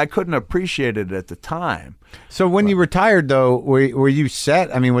 Mick." And I couldn't appreciate it at the time. So when you retired, though, were you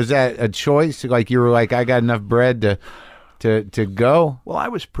set? I mean, was that a choice? Like you were like, "I got enough bread to go." Well, I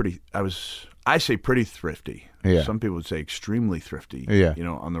say pretty thrifty. Yeah. Some people would say extremely thrifty. Yeah.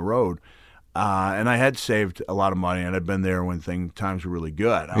 On the road. And I had saved a lot of money, and I'd been there when times were really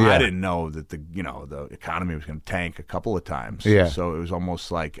good. I didn't know that the economy was going to tank a couple of times. Yeah. So it was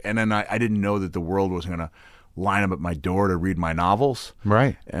almost like, and then I didn't know that the world was going to line up at my door to read my novels.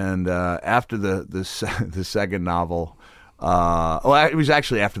 Right. And after the second novel, it was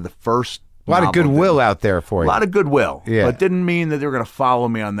actually after the first. A lot of goodwill out there for you. A lot of goodwill. Yeah. But didn't mean that they were going to follow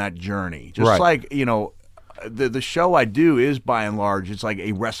me on that journey. Just like the show I do is, by and large, it's like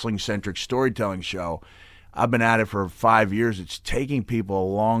a wrestling-centric storytelling show. I've been at it for 5 years. It's taking people a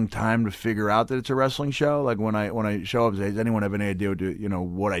long time to figure out that it's a wrestling show. Like when I show up and say, does anyone have any idea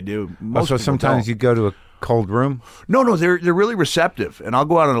what I do? So sometimes you go to a cold room? No, they're really receptive. And I'll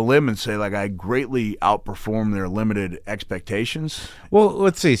go out on a limb and say, like, I greatly outperform their limited expectations. Well,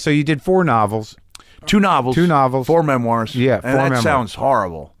 let's see. So you did 4 novels. 2 novels. 2 novels. 4 memoirs. Yeah, 4 memoirs. That sounds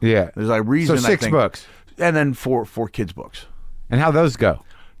horrible. Yeah. There's a reason, so 6 books. And then four kids' books. And how those go?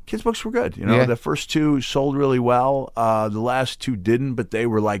 Kids' books were good. The first 2 sold really well. The last 2 didn't, but they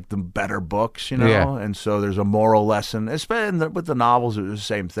were like the better books, Yeah. And so there's a moral lesson. Especially with the novels, it was the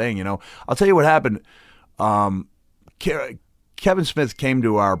same thing, I'll tell you what happened. Kevin Smith came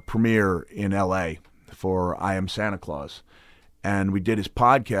to our premiere in L.A. for I Am Santa Claus, and we did his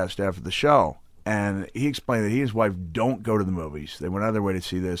podcast after the show. And he explained that he and his wife don't go to the movies. They went out of their way to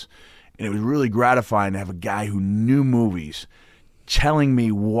see this. And it was really gratifying to have a guy who knew movies telling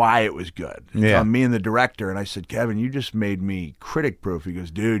me why it was good. Yeah. Me and the director, and I said, Kevin, you just made me critic-proof. He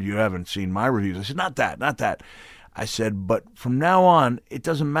goes, dude, you haven't seen my reviews. I said, not that. I said, but from now on, it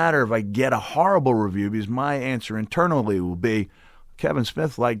doesn't matter if I get a horrible review because my answer internally will be, Kevin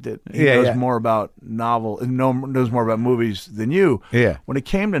Smith liked it. He knows more about knows more about movies than you. Yeah. When it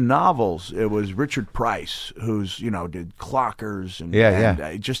came to novels, it was Richard Price, who's did Clockers and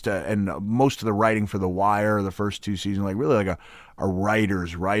and most of the writing for The Wire, the first 2 seasons, like really like a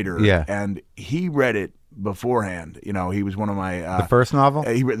writer's writer. Yeah. And he read it beforehand. He was one of my the first novel.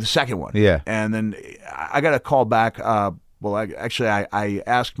 He read the second one. Yeah. And then I got a call back. I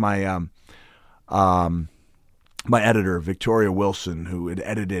asked my my editor, Victoria Wilson, who had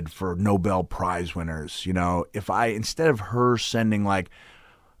edited for Nobel Prize winners, if I, instead of her sending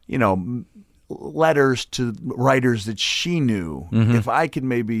letters to writers that she knew, if I could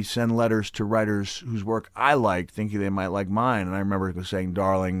maybe send letters to writers whose work I liked, thinking they might like mine. And I remember saying,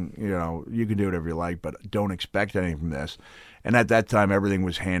 darling, you can do whatever you like, but don't expect anything from this. And at that time, everything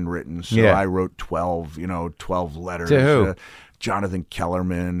was handwritten. So I wrote 12 letters. To who? Jonathan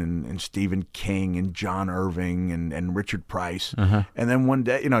Kellerman and Stephen King and John Irving and Richard Price. And then one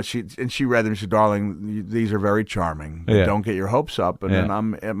day, she read them. She said, "Darling, these are very charming. But don't get your hopes up." And then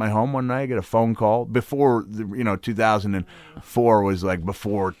I'm at my home one night, I get a phone call before 2004 was like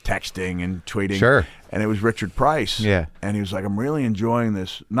before texting and tweeting. Sure. And it was Richard Price. Yeah. And he was like, "I'm really enjoying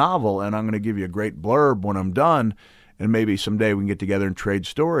this novel, and I'm going to give you a great blurb when I'm done, and maybe someday we can get together and trade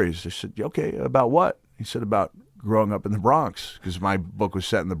stories." I said, "Okay, about what?" He said, "About growing up in the Bronx," because my book was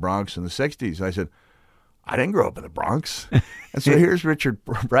set in the Bronx in the 60s. I said, "I didn't grow up in the Bronx." And so here's Richard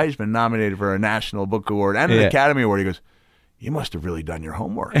Price, been nominated for a National Book Award and an Academy Award. He goes, "You must have really done your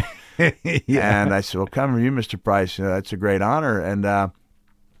homework." And I said, "Well, come from you, Mr. Price. That's a great honor."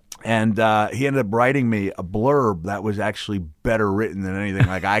 And he ended up writing me a blurb that was actually better written than anything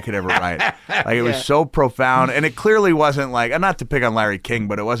like I could ever write. Like it was so profound, and it clearly wasn't like, and not to pick on Larry King,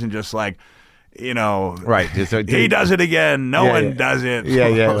 but it wasn't just like, right. He does it again. No one does it.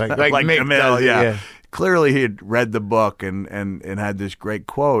 Yeah. Like Mick DeMille. does it, yeah. Clearly, he had read the book and had this great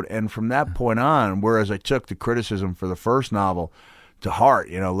quote. And from that point on, whereas I took the criticism for the first novel to heart,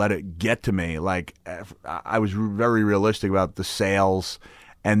 let it get to me. Like I was very realistic about the sales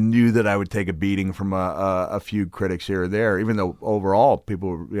and knew that I would take a beating from a few critics here or there, even though overall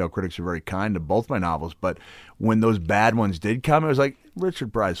critics are very kind to both my novels. But when those bad ones did come, it was like,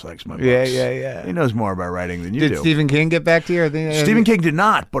 Richard Price likes my books. Yeah. He knows more about writing than you do. Did Stephen King get back to you? Stephen King did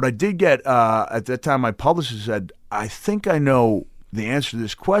not, but I did get, at that time, my publicist said, "I think I know the answer to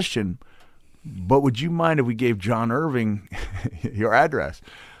this question, but would you mind if we gave John Irving your address?" I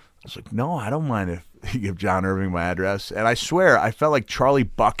was like, "No, I don't mind if you give John Irving my address." And I swear, I felt like Charlie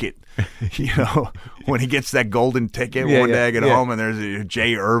Bucket, when he gets that golden ticket one day I get home and there's a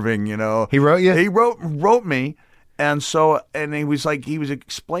J. Irving, He wrote you? He wrote me. And he was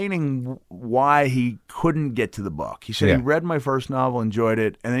explaining why he couldn't get to the book. He said he read my first novel, enjoyed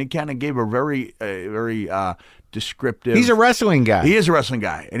it, and then he kind of gave a very descriptive. He's a wrestling guy. He is a wrestling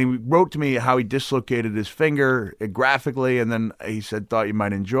guy, and he wrote to me how he dislocated his finger graphically, and then he said thought you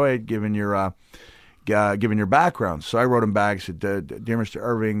might enjoy it given your background. So I wrote him back. Said, "Dear Mr.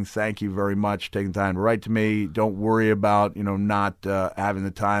 Irving, thank you very much for taking time to write to me. Don't worry about not having the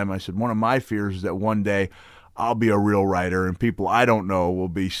time." I said, "One of my fears is that one day I'll be a real writer and people I don't know will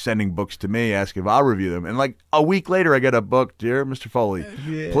be sending books to me asking if I'll review them." And like a week later, I get a book, "Dear Mr. Foley,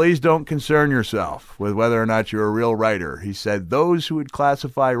 please don't concern yourself with whether or not you're a real writer." He said, "Those who would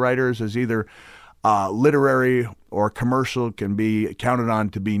classify writers as either literary or commercial can be counted on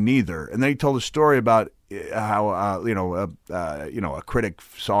to be neither." And then he told a story about how a critic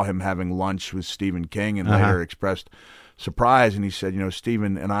saw him having lunch with Stephen King and later expressed surprise, and he said,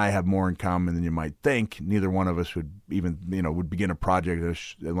 "Stephen and I have more in common than you might think. Neither one of us would even, would begin a project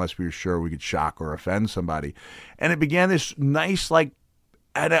unless we were sure we could shock or offend somebody." And it began this nice, and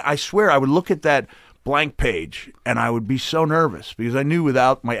I swear I would look at that blank page and I would be so nervous because I knew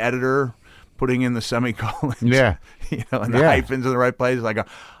without my editor putting in the semicolons, and the hyphens in the right place, like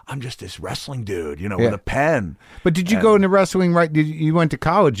I'm just this wrestling dude, with a pen. But did you go into wrestling? Right? You went to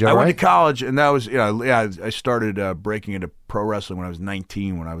college? I went to college, and that was I started breaking into pro wrestling when I was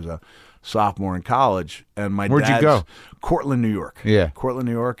 19, when I was a sophomore in college. And where'd you go? Cortland, New York. Yeah, Cortland,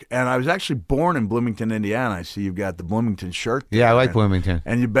 New York. And I was actually born in Bloomington, Indiana. I see you've got the Bloomington shirt there. Yeah, I like Bloomington.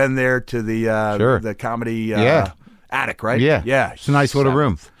 And you've been there to the comedy attic, right? Yeah. It's a nice little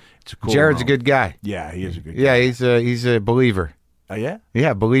room. It's a cool Jared's room. a good guy. Yeah, he is a good guy. Yeah, he's a believer. Oh, yeah?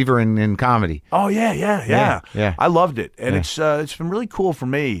 Yeah, believer in comedy. Oh, yeah. I loved it. And it's been really cool for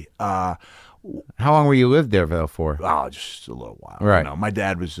me. How long were you lived there, though, for? Oh, just a little while. Right. My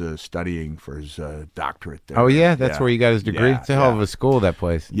dad was studying for his doctorate there. Oh, yeah? That's where you got his degree? It's a hell of a school, that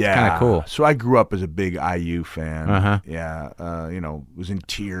place. It's kind of cool. So I grew up as a big IU fan. Uh-huh. Yeah. Was in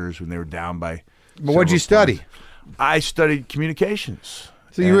tears when they were down by. But what'd you study? I studied communications.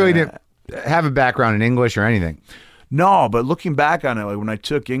 So you really didn't have a background in English or anything? No, but looking back on it, like when I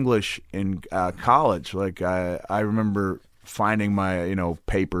took English in college, like I remember finding my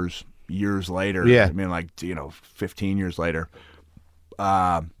papers years later. Yeah. I mean, 15 years later.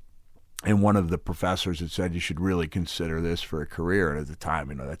 And one of the professors had said you should really consider this for a career. And at the time,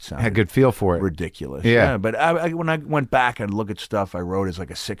 that sounded had a good feel for it. Ridiculous. Yeah. But when I went back and looked at stuff I wrote as like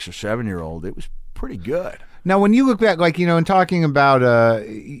a 6 or 7 year old, it was pretty good. Now, when you look back, in talking about,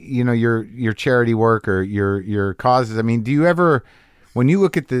 your charity work or your causes, I mean, do you ever, when you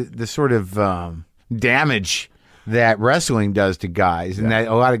look at the sort of damage that wrestling does to guys, and that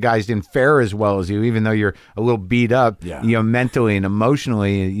a lot of guys didn't fare as well as you, even though you're a little beat up, mentally and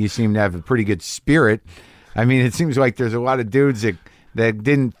emotionally, you seem to have a pretty good spirit. I mean, it seems like there's a lot of dudes that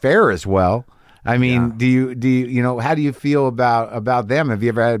didn't fare as well. I mean, do you how do you feel about them? Have you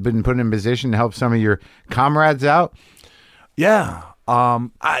ever been put in a position to help some of your comrades out? Yeah.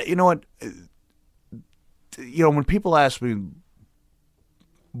 You know what? When people ask me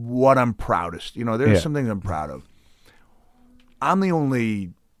what I'm proudest, there's some things I'm proud of. I'm the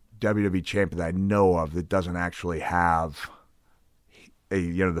only WWE champion that I know of that doesn't actually have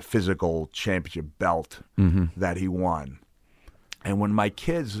the physical championship belt that he won. And when my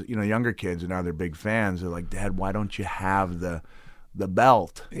kids, younger kids, and now they're big fans, they're like, Dad, why don't you have the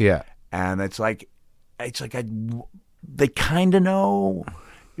belt? Yeah. And it's like they kind of know,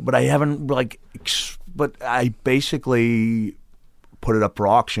 but I haven't but I basically put it up for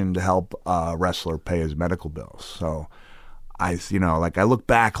auction to help a wrestler pay his medical bills. So I look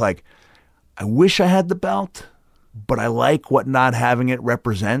back, like, I wish I had the belt, but I like what not having it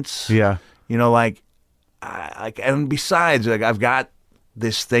represents. Yeah. And besides, I've got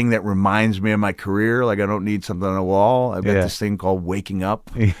this thing that reminds me of my career. Like, I don't need something on a wall. I've got this thing called Waking Up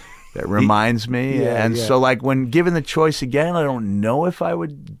that reminds me. So, like, when given the choice again, I don't know if I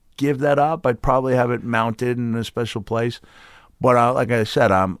would give that up. I'd probably have it mounted in a special place. But like I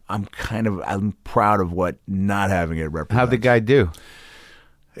said, I'm proud of what not having it represents. How'd the guy do?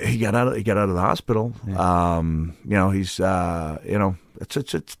 He got out of the hospital. Yeah. It's a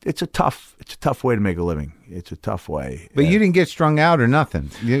tough way to make a living. It's a tough way. But you didn't get strung out or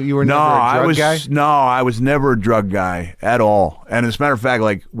nothing. You were never a drug guy? No, I was never a drug guy at all. And as a matter of fact,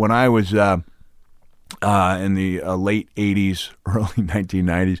 like, when I was in the late 80s, early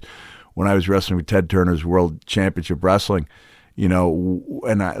 1990s, when I was wrestling with Ted Turner's World Championship Wrestling, and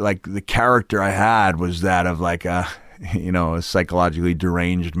the character I had was that of like a psychologically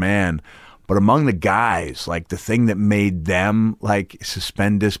deranged man. But among the guys, like, the thing that made them like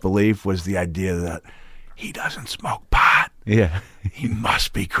suspend disbelief was the idea that he doesn't smoke pot. Yeah. He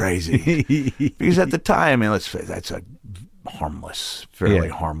must be crazy. Because at the time, let's say that's a fairly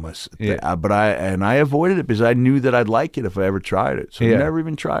harmless thing. But I avoided it because I knew that I'd like it if I ever tried it. So I never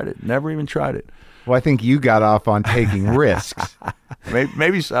even tried it. Well, I think you got off on taking risks.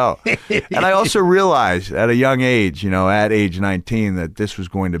 Maybe so. And I also realized at a young age, at age 19, that this was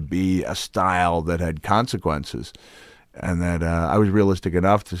going to be a style that had consequences, and that I was realistic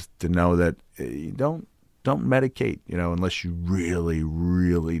enough to know that you don't medicate, unless you really,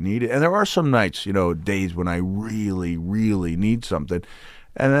 really need it. And there are some nights, days when I really, really need something,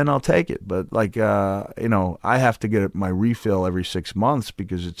 and then I'll take it. But like, I have to get my refill every 6 months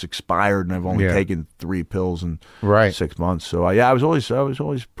because it's expired, and I've only taken 3 pills in 6 months. So I was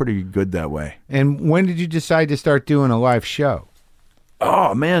always pretty good that way. And when did you decide to start doing a live show?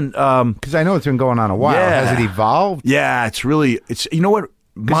 Oh man, because I know it's been going on a while. Yeah. Has it evolved? Yeah, it's what.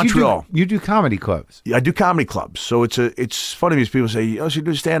 Montreal. You do comedy clubs. Yeah, I do comedy clubs. So it's funny because people say, "Oh, so you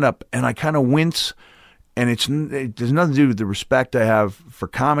do stand up," and I kind of wince. And it has nothing to do with the respect I have for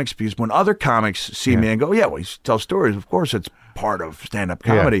comics, because when other comics see me and go, "Yeah, well, he tells stories," of course, it's part of stand-up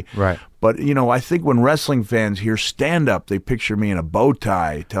comedy. Yeah, right. But I think when wrestling fans hear stand-up, they picture me in a bow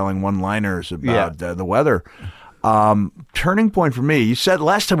tie telling one-liners about the weather. Turning point for me, you said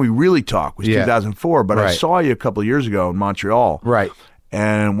last time we really talked was 2004, but I saw you a couple of years ago in Montreal. Right.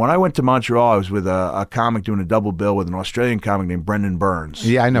 And when I went to Montreal, I was with a comic doing a double bill with an Australian comic named Brendan Burns.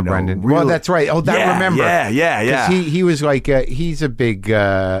 Yeah, I know Brendan. Well, that's right. Oh, I remember. Yeah. He was like, he's a big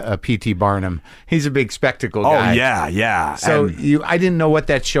P.T. Barnum. He's a big spectacle guy. Oh, yeah. So I didn't know what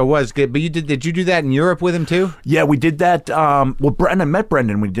that show was, but did you do that in Europe with him too? I we did that. I met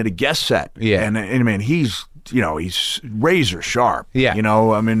Brendan. We did a guest set. Yeah. And man, he's razor sharp. Yeah.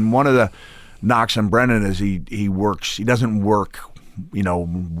 One of the knocks on Brendan is he doesn't work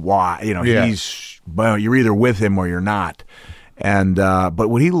why, you're either with him or you're not. And but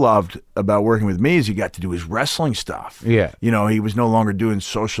what he loved about working with me is he got to do his wrestling stuff. Yeah. He was no longer doing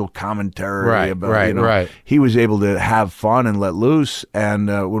social commentary Right. He was able to have fun and let loose. And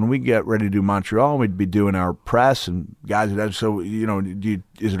when we get ready to do Montreal, we'd be doing our press, and guys would have, so,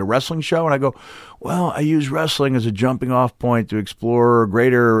 is it a wrestling show? And I go, well, I use wrestling as a jumping off point to explore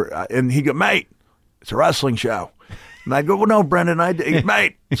greater, and he go, mate, it's a wrestling show. And I go, well, no, Brendan,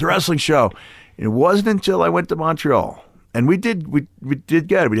 mate, it's a wrestling show. And it wasn't until I went to Montreal, and we did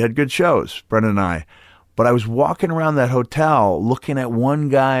good. We had good shows, Brendan and I. But I was walking around that hotel looking at one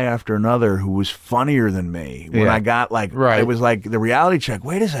guy after another who was funnier than me. When I got it was like the reality check.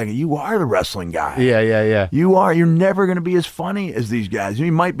 Wait a second, you are the wrestling guy. Yeah. You are. You're never going to be as funny as these guys.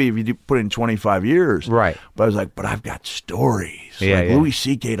 You might be if you put in 25 years. Right. But I was like, but I've got stories. Louis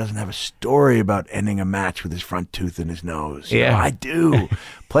C.K. doesn't have a story about ending a match with his front tooth in his nose. I do.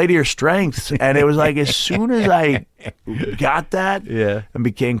 Play to your strengths. And it was like, as soon as I got that and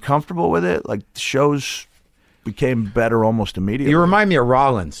became comfortable with it, like the shows became better almost immediately. You remind me of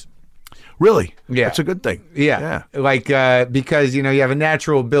Rollins. Really? Yeah. That's a good thing. Yeah. Like, because, you have a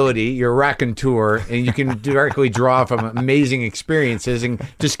natural ability, you're a raconteur, and you can directly draw from amazing experiences and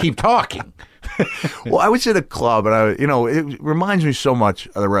just keep talking. Well, I was at a club, and it reminds me so much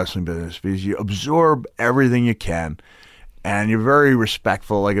of the wrestling business because you absorb everything you can, and you're very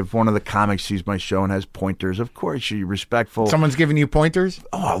respectful. Like if one of the comics sees my show and has pointers, of course you're respectful. Someone's giving you pointers?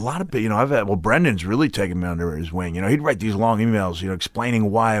 Oh, a lot of Brendan's really taken me under his wing. He'd write these long emails, explaining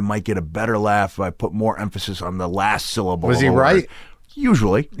why I might get a better laugh if I put more emphasis on the last syllable. Was he right?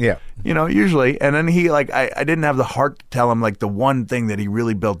 Usually. Yeah. Usually. And then he, I didn't have the heart to tell him, the one thing that he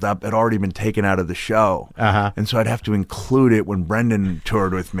really built up had already been taken out of the show. Uh-huh. And so I'd have to include it when Brendan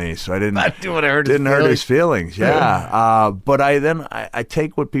toured with me. So I didn't hurt his feelings. Yeah. But I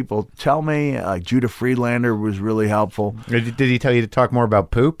take what people tell me. Judah Friedlander was really helpful. Did he tell you to talk more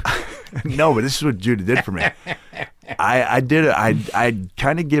about poop? No, but this is what Judah did for me. I'd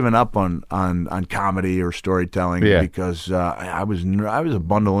kind of given up on comedy or storytelling because I was a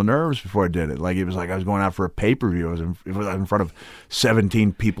bundle of nerves before I did it. It was like I was going out for a pay-per-view. I was in front of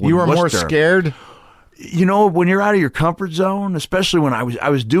 17 people. You were more scared? When you're out of your comfort zone, especially when I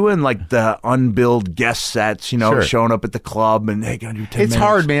was doing the unbilled guest sets, showing up at the club and, hey, can I do 10 minutes? It's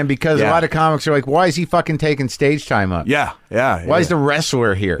hard, man, because a lot of comics are like, why is he fucking taking stage time up? Yeah. Why is the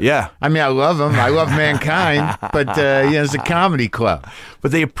wrestler here? Yeah. I mean, I love him. I love Mankind, but, it's a comedy club.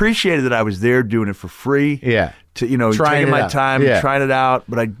 But they appreciated that I was there doing it for free. Yeah. To, taking my time, trying it out.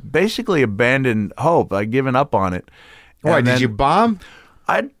 But I basically abandoned hope. I'd given up on it. Why, did you bomb?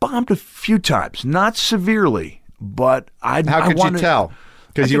 I'd bombed a few times, not severely, but How could you tell?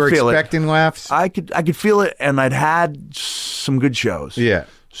 Because you were expecting laughs? I could feel it, and I'd had some good shows. Yeah.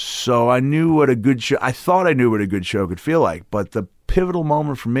 So I knew what a good show, I thought I knew what a good show could feel like, but the pivotal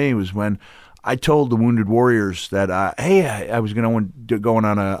moment for me was when I told the Wounded Warriors that, hey, I was going on doing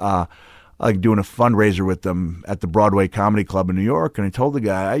a fundraiser with them at the Broadway Comedy Club in New York, and I told the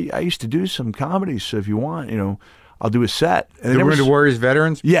guy, I used to do some comedy, so if you want, I'll do a set. And the Wounded Warriors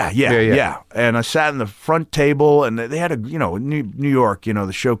veterans? Yeah. And I sat in the front table, and they had New York,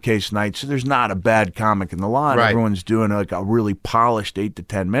 the showcase night, so there's not a bad comic in the line. Right. Everyone's doing a really polished 8 to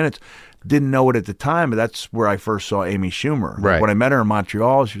 10 minutes. Didn't know it at the time, but that's where I first saw Amy Schumer. Right. When I met her in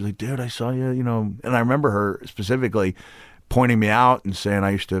Montreal, she was like, dude, I saw you, and I remember her specifically pointing me out and saying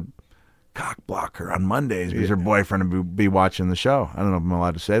I used to cock block her on Mondays because her boyfriend would be watching the show. I don't know if I'm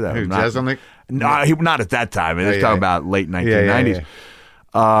allowed to say that. Jeselnik? No, not at that time. I was talking about late 1990s.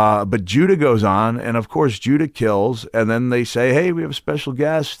 But Judah goes on, and of course Judah kills, and then they say, hey, we have a special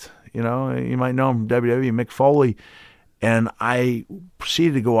guest. You might know him from WWE, Mick Foley. And I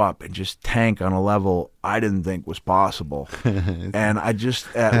proceeded to go up and just tank on a level I didn't think was possible. And I just,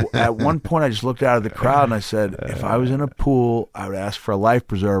 at one point, I just looked out of the crowd and I said, if I was in a pool, I would ask for a life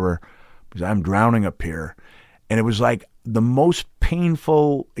preserver because I'm drowning up here. And it was like the most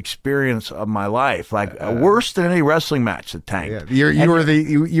painful experience of my life, worse than any wrestling match that tanked. Yeah. You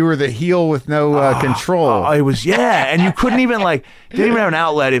were the heel with no control. It was and you couldn't even didn't even have an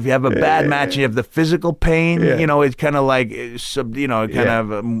outlet. If you have a bad match, you have the physical pain. It's kind of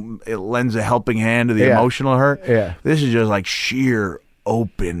it lends a helping hand to the emotional hurt. Yeah, this is just sheer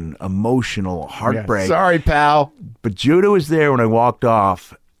open emotional heartbreak. Sorry, pal. But Judah was there when I walked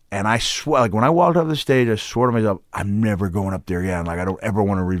off. And I swear, when I walked off the stage, I swore to myself, I'm never going up there again. I don't ever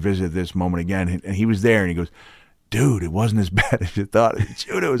want to revisit this moment again. And he was there, and he goes, dude, it wasn't as bad as you thought.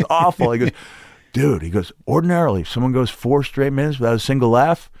 Dude, it was awful. He goes, dude, ordinarily, if someone goes 4 straight minutes without a single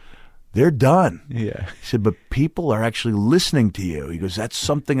laugh, they're done. Yeah. He said, but people are actually listening to you. He goes, that's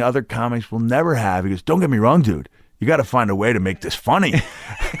something other comics will never have. He goes, don't get me wrong, dude. You got to find a way to make this funny.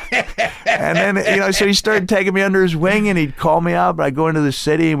 And then, so he started taking me under his wing, and he'd call me up, and I'd go into the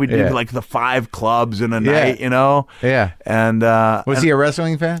city, and we'd do the 5 clubs in a night, Yeah. And was he a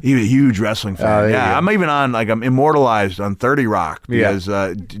wrestling fan? He was a huge wrestling fan. I'm even on, I'm immortalized on 30 Rock because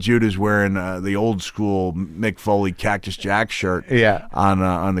Judah's wearing the old school Mick Foley Cactus Jack shirt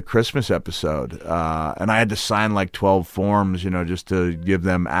on the Christmas episode. And I had to sign 12 forms, just to give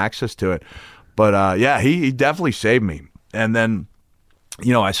them access to it. But he definitely saved me. And then,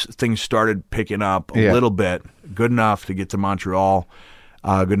 things started picking up a little bit, good enough to get to Montreal,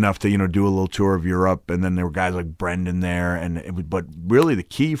 good enough to, do a little tour of Europe. And then there were guys like Brendan there. But really the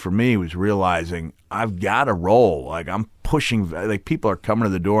key for me was realizing I've got to roll. I'm pushing, people are coming to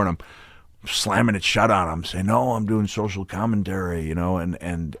the door and I'm slamming it shut on them, saying, no, I'm doing social commentary,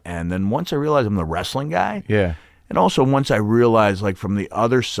 and then once I realized I'm the wrestling guy. Yeah. And also, once I realized, like, from the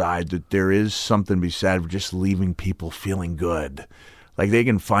other side, that there is something to be said for just leaving people feeling good. Like, they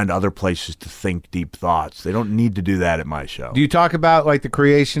can find other places to think deep thoughts. They don't need to do that at my show. Do you talk about, like, the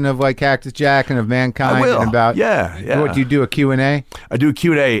creation of, like, Cactus Jack and of Mankind? I will. And about, yeah. What, do you do a Q&A? I do a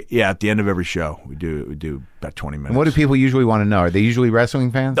Q&A, at the end of every show. We do about 20 minutes. And what do people usually want to know? Are they usually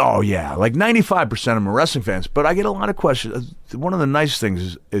wrestling fans? Oh, yeah. Like, 95% of them are wrestling fans. But I get a lot of questions. One of the nice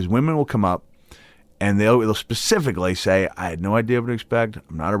things is women will come up, and they'll specifically say, I had no idea what to expect.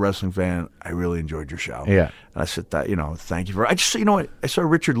 I'm not a wrestling fan. I really enjoyed your show. Yeah. And I said, thank you for I just, what? I saw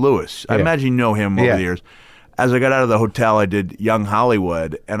Richard Lewis. I imagine you know him over the years. As I got out of the hotel, I did Young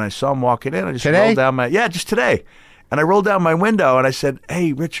Hollywood, and I saw him walking in. I just rolled down just today. And I rolled down my window, and I said,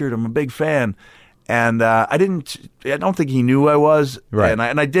 hey, Richard, I'm a big fan. And I don't think he knew who I was. Right.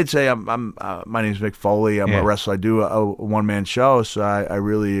 And I did say, my name's Mick Foley. I'm a wrestler. I do a one-man show, so I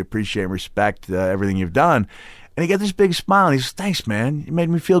really appreciate and respect everything you've done. And he got this big smile, and he says, thanks, man. You made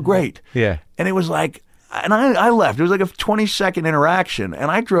me feel great. Yeah. And it was like, and I left. It was like a 20-second interaction, and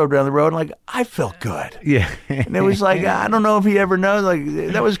I drove down the road, and like, I felt good. Yeah. And it was like, I don't know if he ever knows. Like,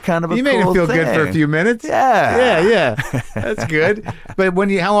 that was kind of a cool thing. You made him feel good for a few minutes? Yeah. That's good. But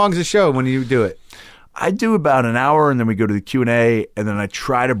how long is the show when you do it? I do about an hour, and then we go to the Q&A, and then I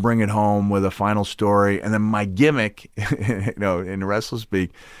try to bring it home with a final story. And then my gimmick, in wrestle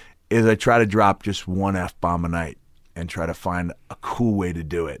speak, is I try to drop just one F-bomb a night and try to find a cool way to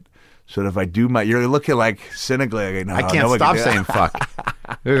do it. So that if I do you're looking like cynically. Like, I can't stop saying fuck.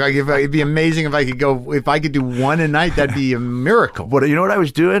 Like it'd be amazing if I could do one a night. That'd be a miracle. But you know what I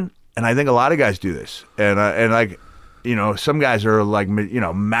was doing? And I think a lot of guys do this. And like, some guys are like,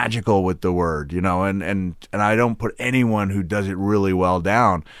 magical with the word, and I don't put anyone who does it really well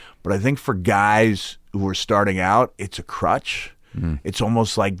down. But I think for guys who are starting out, it's a crutch. It's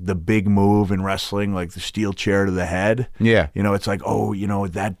almost like the big move in wrestling, like the steel chair to the head. Yeah. It's like,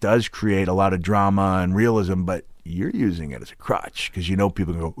 that does create a lot of drama and realism, but you're using it as a crutch because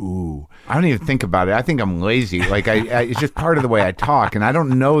people can go, ooh. I don't even think about it. I think I'm lazy. Like it's just part of the way I talk, and I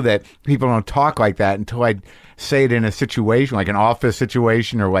don't know that people don't talk like that until I say it in a situation, like an office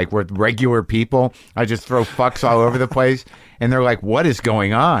situation or like with regular people. I just throw fucks all over the place, and they're like, what is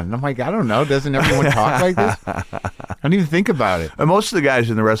going on? And I'm like, I don't know. Doesn't everyone talk like this? I don't even think about it. And most of the guys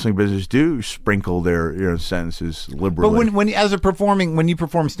in the wrestling business do sprinkle their sentences liberally. But when you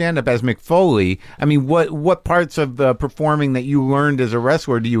perform stand-up as Mick Foley, I mean, what parts of the performing that you learned as a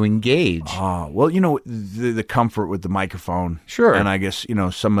wrestler do you engage? Well, the comfort with the microphone. Sure. And I guess,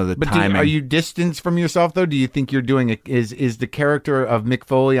 some of the timing. Are you distanced from yourself, though? Do you think you're doing is the character of Mick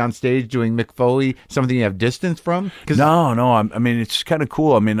Foley on stage doing Mick Foley something you have distance from? No. I mean, it's kind of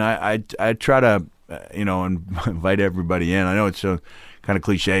cool. I mean, I try to, invite everybody in. I know it's so kind of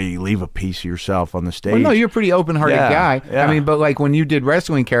cliche. You leave a piece of yourself on the stage. Well, no, you're a pretty open-hearted guy. Yeah. I mean, but like when you did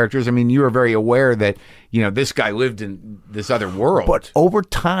wrestling characters, I mean, you were very aware that, this guy lived in this other world. But over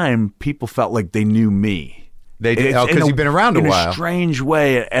time, people felt like they knew me. They did, because you've been around a while. In a strange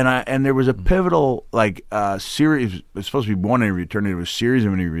way. And there was a pivotal, series. It was supposed to be one interview, turned into a series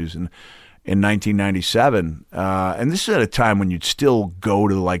of interviews. And in 1997, and this is at a time when you'd still go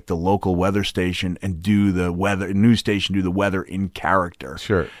to like the local weather station and do the weather news station, do the weather in character.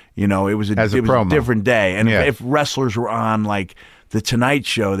 Sure, it was a different day. And if wrestlers were on like the Tonight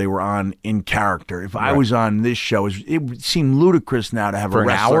Show, they were on in character. If I was on this show, it would seem ludicrous now to have a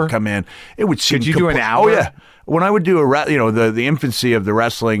wrestler come in. It would seem. Could you do an hour? Oh yeah. When I would do the infancy of the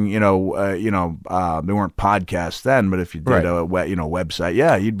wrestling, they weren't podcasts then, but if you did a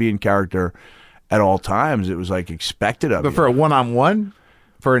website, you'd be in character at all times. It was like expected of you. But for a one-on-one,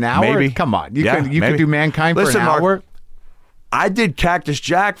 for an hour, maybe. Come on, you could do Mankind for an hour. Mark, I did Cactus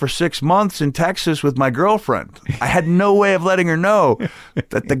Jack for 6 months in Texas with my girlfriend. I had no way of letting her know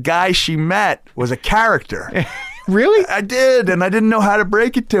that the guy she met was a character. Really? I did, and I didn't know how to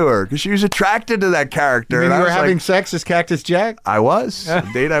break it to her because she was attracted to that character. You were having sex as Cactus Jack? I was.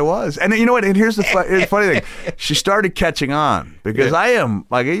 Indeed, I was. And you know what? And here's the funny thing. She started catching on because I am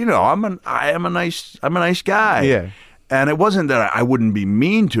I'm a nice guy. Yeah. And it wasn't that I wouldn't be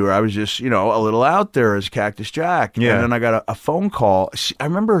mean to her. I was just, a little out there as Cactus Jack. Yeah. And then I got a phone call. I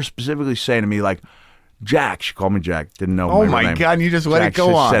remember her specifically saying to me, like, Jack. She called me Jack. Didn't know my my name. God. And you just let it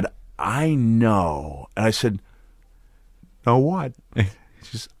go on. She said, I know. And I said, know what? She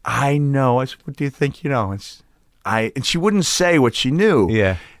says, I know. I said, what do you think you know? And she wouldn't say what she knew.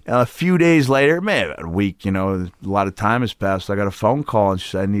 Yeah. A few days later, maybe a week, a lot of time has passed. I got a phone call and she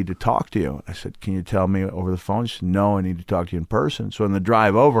said, I need to talk to you. I said, can you tell me over the phone? She said, no, I need to talk to you in person. So on the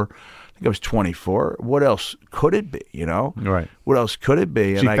drive over, I think I was 24. What else could it be, Right. What else could it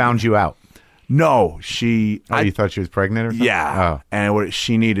be? She found you out. No, she. You thought she was pregnant or something? Yeah. Oh. And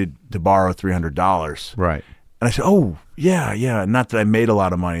she needed to borrow $300. Right. And I said, oh, yeah. Not that I made a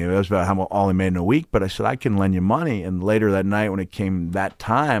lot of money. It was about all I made in a week. But I said, I can lend you money. And later that night when it came that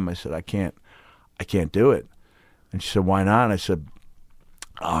time, I said, I can't do it. And she said, why not? And I said,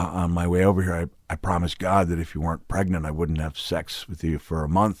 on my way over here, I promised God that if you weren't pregnant, I wouldn't have sex with you for a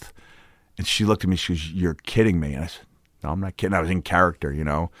month. And she looked at me, she goes, you're kidding me. And I said, no, I'm not kidding. I was in character, you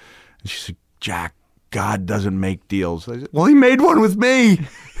know. And she said, Jack, God doesn't make deals. I said, well, he made one with me.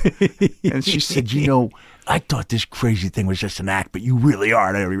 And she said, you know, I thought this crazy thing was just an act, but you really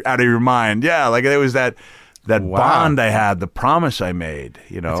are out of your mind. Yeah, like it was that bond I had, the promise I made,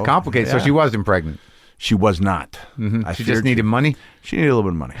 you know. It's complicated. Yeah. So she wasn't pregnant. She was not. Mm-hmm. She just needed money? She needed a little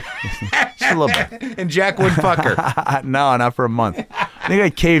bit of money. Just a little bit. And Jack wouldn't fuck her? No, not for a month. I think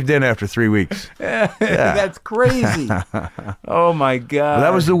I caved in after 3 weeks. Yeah. That's crazy. Oh, my God. Well,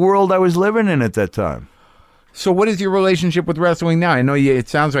 that was the world I was living in at that time. So what is your relationship with wrestling now? I know it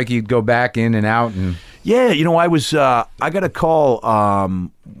sounds like you'd go back in and out. And yeah, you know, I got a call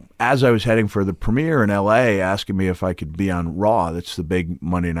as I was heading for the premiere in L.A. asking me if I could be on Raw. That's the big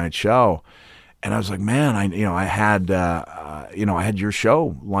Monday night show. And I was like, man, I had your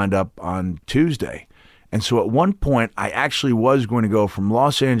show lined up on Tuesday. And so at one point, I actually was going to go from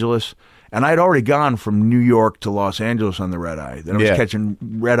Los Angeles, and I'd already gone from New York to Los Angeles on the red eye. Then I was catching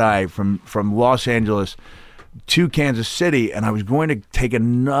red eye from Los Angeles to Kansas City, and I was going to take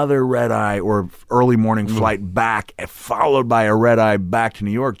another red eye or early morning flight back, followed by a red eye back to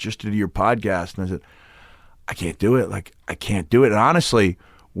New York just to do your podcast. And I said, I can't do it. Like, I can't do it. And honestly,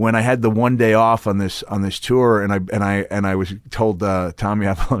 when I had the one day off on this tour, and I was told Tommy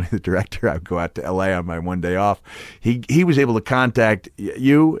Avalone, the director, I'd go out to L.A. on my one day off. He was able to contact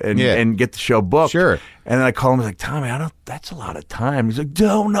you and get the show booked. Sure. And then I called him. I was like, Tommy, that's a lot of time. He's like,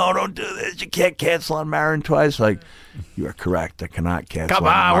 don't do this. You can't cancel on Maron twice. Like, you are correct. I cannot cancel. Come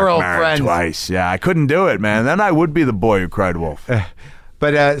on, we're old friends. Twice. Yeah, I couldn't do it, man. Then I would be the boy who cried wolf.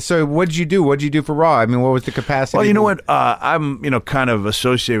 But so what did you do? What did you do for Raw? I mean, what was the capacity? Well, you know what? I'm kind of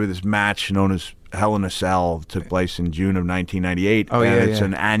associated with this match known as Hell in a Cell. It took place in June of 1998. Oh, and it's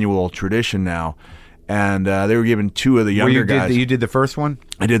an annual tradition now. And they were given two of the younger guys. You did the first one?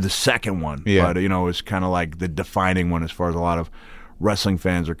 I did the second one. Yeah. But, it was kind of like the defining one as far as a lot of wrestling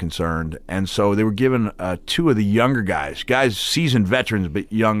fans are concerned. And so they were given two of the younger guys, seasoned veterans,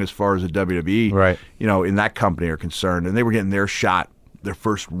 but young as far as the WWE, right. In that company are concerned. And they were getting their shot. Their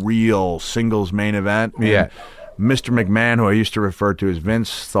first real singles main event. Yeah. Mr. McMahon, who I used to refer to as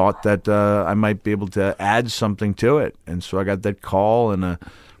Vince, thought that I might be able to add something to it. And so I got that call and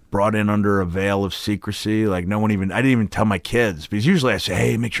brought in under a veil of secrecy. Like I didn't even tell my kids, because usually I say,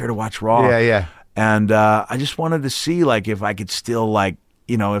 hey, make sure to watch Raw. Yeah. And I just wanted to see if I could still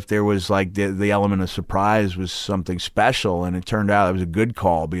if there was the element of surprise was something special. And it turned out it was a good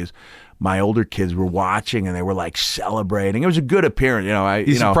call, because my older kids were watching and they were celebrating. It was a good appearance,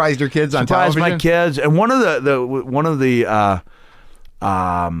 You surprised your kids on television? Surprised my kids, and one of the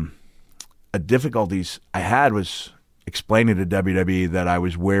difficulties I had was explaining to WWE that I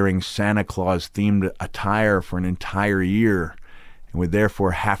was wearing Santa Claus themed attire for an entire year, and would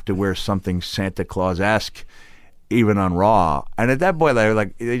therefore have to wear something Santa Claus-esque even on Raw. And at that point,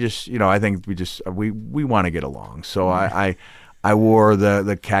 they just I think we want to get along, so I wore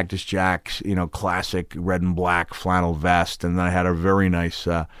the Cactus Jack's, classic red and black flannel vest, and then I had a very nice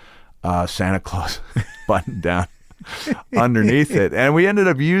Santa Claus button down underneath it, and we ended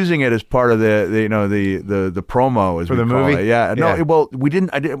up using it as part of the promo as for we the call movie. It. Yeah, no, well, we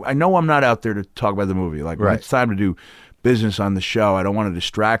didn't. I know I'm not out there to talk about the movie. When it's time to do business on the show, I don't want to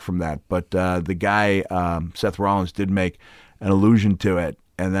distract from that. But the guy Seth Rollins did make an allusion to it,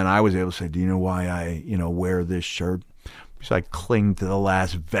 and then I was able to say, "Do you know why I wear this shirt?" So I cling to the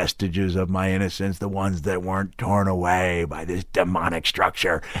last vestiges of my innocence, the ones that weren't torn away by this demonic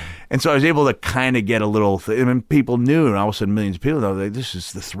structure. And so I was able to kind of get a little people knew, and all of a sudden millions of people know that this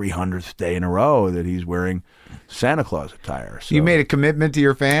is the 300th day in a row that he's wearing Santa Claus attire. So, you made a commitment to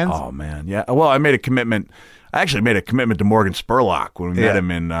your fans? Oh, man, yeah. Well, I actually made a commitment to Morgan Spurlock when we met him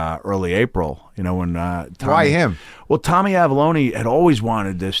in early April. When Tommy, why him? Well, Tommy Avalone had always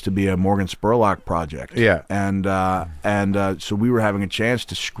wanted this to be a Morgan Spurlock project. Yeah, and so we were having a chance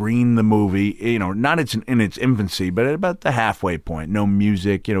to screen the movie. Not in its infancy, but at about the halfway point. No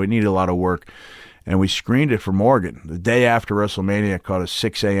music. It needed a lot of work, and we screened it for Morgan the day after WrestleMania. It caught us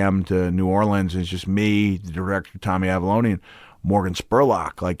 6 a.m. to New Orleans. It's just me, the director Tommy Avalone, and Morgan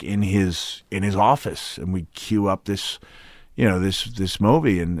Spurlock, in his office, and we cue up this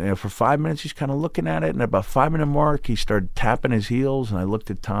movie, and for 5 minutes he's kind of looking at it, and at about 5 minute mark he started tapping his heels, and I looked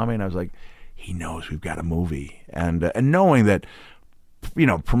at Tommy and I was like, he knows we've got a movie, and knowing that, you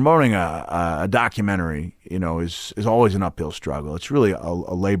know, promoting a documentary, you know, is always an uphill struggle. It's really a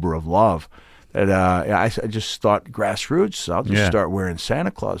labor of love. That I just thought grassroots. I'll just start wearing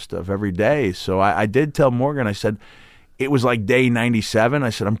Santa Claus stuff every day. So I did tell Morgan. I said it was like day 97.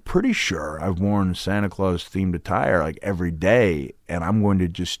 I said I'm pretty sure I've worn Santa Claus themed attire like every day, and I'm going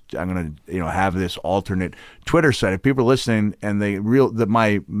to you know, have this alternate Twitter site. If people are listening and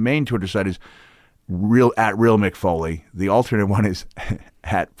my main Twitter site is real Mick Foley. The alternate one is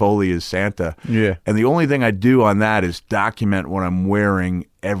at Foley is Santa. Yeah. And the only thing I do on that is document what I'm wearing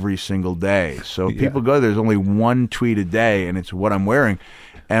every single day. So people go, there's only one tweet a day, and it's what I'm wearing.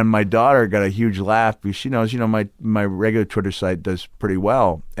 And my daughter got a huge laugh because she knows, you know, my regular Twitter site does pretty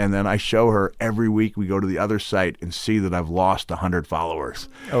well. And then I show her every week we go to the other site and see that I've lost 100 followers.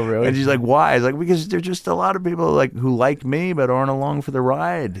 Oh, really? And she's like, why? I was like, because there's just a lot of people like who like me but aren't along for the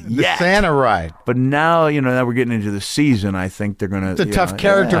ride. The Santa ride. But now, you know, now we're getting into the season, I think they're going to... It's a tough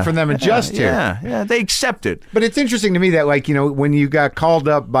character for them to adjust to. Yeah, they accept it. But it's interesting to me that, like, you know, when you got called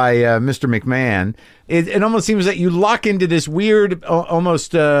up by Mr. McMahon, it almost seems that you lock into this weird,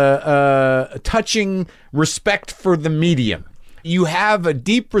 almost touching respect for the medium. You have a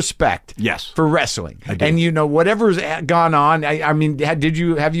deep respect for wrestling. I do. And, you know, whatever's gone on, I mean, have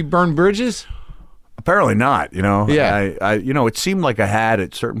you burned bridges? Apparently not, you know. Yeah. I you know, it seemed like I had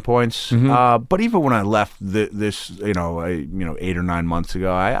at certain points, but even when I left this, you know, 8 or 9 months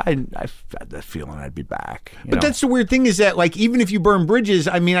ago, I had that feeling I'd be back. But that's the weird thing is that, like, even if you burn bridges,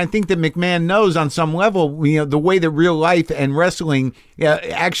 I mean, I think that McMahon knows on some level, you know, the way that real life and wrestling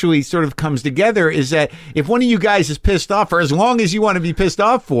actually sort of comes together is that if one of you guys is pissed off, for as long as you want to be pissed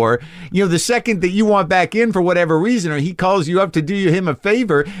off for, you know, the second that you want back in for whatever reason, or he calls you up to do him a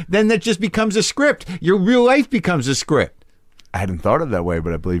favor, then that just becomes a script. Your real life becomes a script. I hadn't thought of it that way,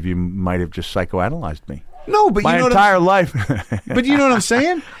 but I believe you might have just psychoanalyzed me. No, but my you know entire life. But you know what I'm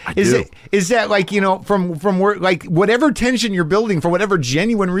saying? Is that like, you know, from where, like, whatever tension you're building for whatever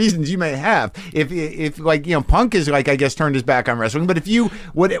genuine reasons you may have, if like, you know, Punk is like, I guess, turned his back on wrestling, but if you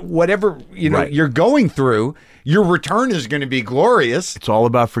whatever, you know, you're going through, your return is going to be glorious. It's all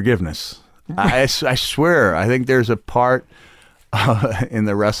about forgiveness. I swear, I think there's a part in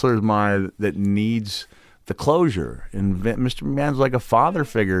the wrestler's mind that needs the closure, and Mr. McMahon's like a father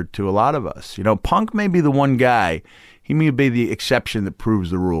figure to a lot of us. You know, Punk may be the one guy. He may be the exception that proves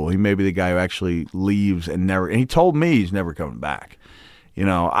the rule. He may be the guy who actually leaves and he told me he's never coming back. You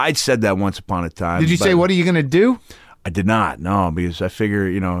know, I'd said that once upon a time. Did you say, what are you going to do? I did not, no, because I figure,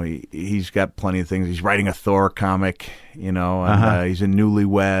 you know, he's got plenty of things. He's writing a Thor comic, you know, and he's a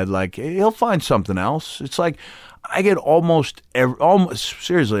newlywed. Like, he'll find something else. It's like I get almost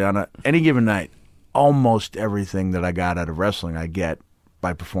seriously on any given night, almost everything that I got out of wrestling I get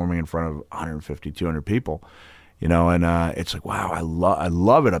by performing in front of 150, 200 people. You know, and it's like, wow, I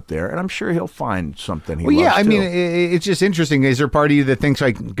love it up there, and I'm sure he'll find something he loves too. I mean, it's just interesting. Is there a part of you that thinks,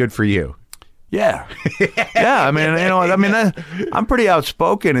 like, good for you? Yeah. Yeah, I mean, you know, I mean, I'm pretty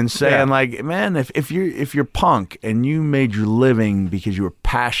outspoken in saying, like, man, if you're Punk and you made your living because you were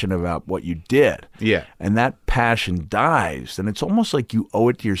passionate about what you did, and that passion dies, then it's almost like you owe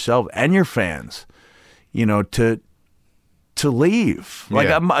it to yourself and your fans, you know, to leave. Like,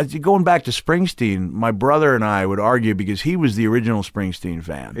 I'm going back to Springsteen, my brother and I would argue because he was the original Springsteen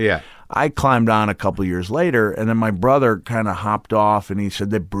fan. Yeah. I climbed on a couple of years later, and then my brother kind of hopped off, and he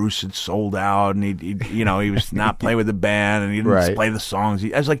said that Bruce had sold out, and he you know, he was not playing with the band, and he didn't play the songs.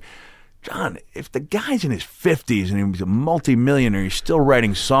 I was like, John, if the guy's in his 50s and he was a multimillionaire, he's still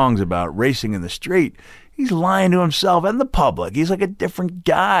writing songs about racing in the street, he's lying to himself and the public. He's like a different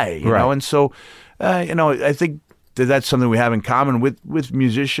guy, you know? And so, you know, I think that's something we have in common with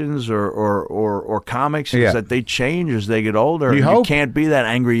musicians or comics is that they change as they get older. You can't be that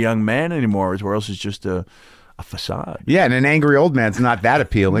angry young man anymore, or else it's just a facade. Yeah, and an angry old man's not that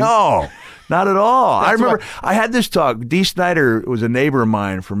appealing. No, not at all. I remember I had this talk. Dee Snider was a neighbor of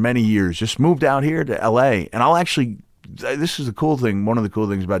mine for many years, just moved out here to L.A., and I'll actually, this is the cool thing, one of the cool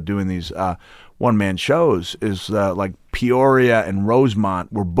things about doing these one-man shows is like Peoria and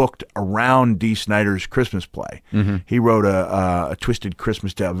Rosemont were booked around Dee Snider's Christmas play. Mm-hmm. He wrote a Twisted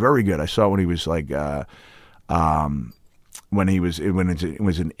Christmas Tale, very good. I saw it when he was like, when it was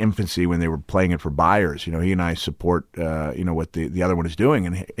in infancy, when they were playing it for buyers. You know, he and I support, you know, what the other one is doing,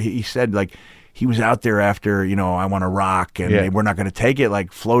 and he said, like, he was out there after, you know, I Want to Rock, and we're not going to take it,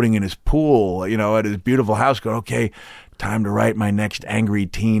 like floating in his pool, you know, at his beautiful house, going, okay, time to write my next angry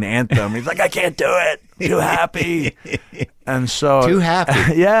teen anthem. He's like, I can't do it. Too happy. And so too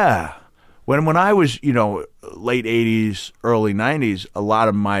happy. Yeah. When I was, you know, late 80s, early 90s, a lot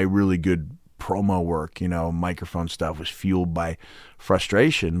of my really good promo work, microphone stuff was fueled by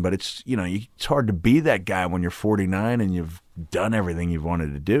frustration. But it's hard to be that guy when you're 49 and you've done everything you've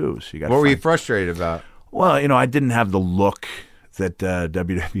wanted to do. So you got. What were you frustrated about? Well, I didn't have the look that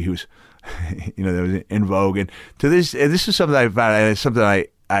WWE was, that was in vogue. And to this is something I found. Something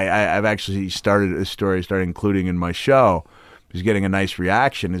I've actually started including in my show. Was getting a nice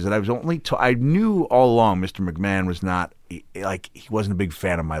reaction. Is that I was I knew all along Mr. McMahon was not he wasn't a big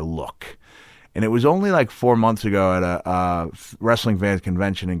fan of my look. And it was only like 4 months ago at a wrestling fans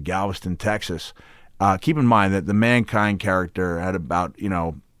convention in Galveston, Texas. Keep in mind that the Mankind character had about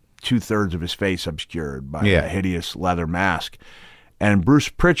 2/3 of his face obscured by a hideous leather mask. And Bruce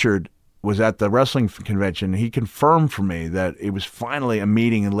Pritchard was at the wrestling convention. He confirmed for me that it was finally a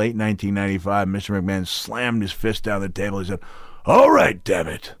meeting in late 1995. Mr. McMahon slammed his fist down the table. He said, "All right, damn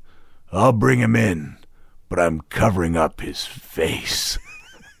it. I'll bring him in, but I'm covering up his face."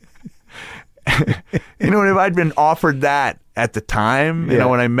 If I'd been offered that at the time,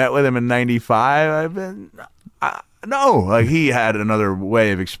 when I met with him in 95, he had another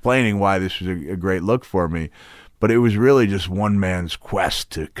way of explaining why this was a great look for me. But it was really just one man's quest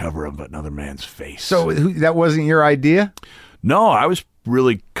to cover up another man's face. So that wasn't your idea? No, I was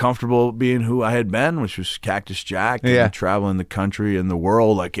really comfortable being who I had been, which was Cactus Jack, and traveling the country and the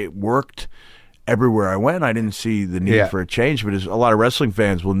world. Like, it worked everywhere I went. I didn't see the need for a change. But as a lot of wrestling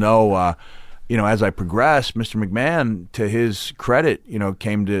fans will know, as I progressed, Mr. McMahon, to his credit,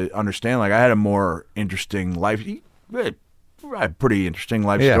 came to understand, like, I had a more interesting life. A pretty interesting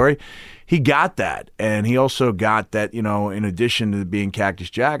life story. He got that, and he also got that, in addition to being Cactus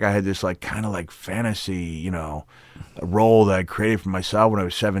Jack, I had this kind of fantasy, role that I created for myself when I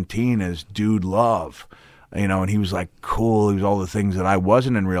was 17 as Dude Love, and he was cool. He was all the things that I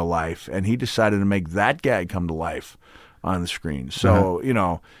wasn't in real life, and he decided to make that guy come to life on the screen. So,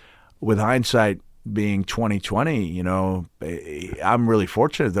 with hindsight being 2020, I'm really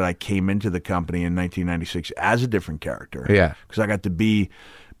fortunate that I came into the company in 1996 as a different character. Yeah. Because I got to be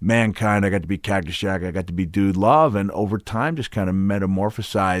Mankind, I got to be Cactus Jack, I got to be Dude Love, and over time just kind of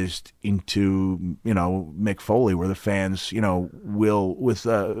metamorphosized into, Mick Foley, where the fans, will, with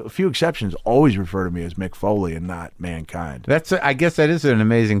a few exceptions, always refer to me as Mick Foley and not Mankind. I guess that is an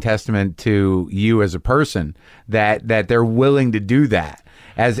amazing testament to you as a person, that they're willing to do that.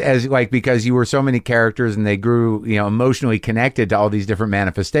 Because you were so many characters and they grew, emotionally connected to all these different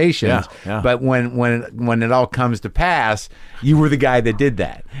manifestations. Yeah. But when it all comes to pass, you were the guy that did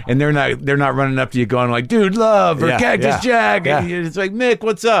that, and they're not running up to you going like, "Dude Love" or "Cactus Jack." Yeah. It's like, "Mick,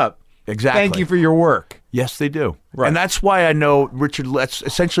 what's up?" Exactly. Thank you for your work. Yes, they do. Right. And that's why I know Richard. That's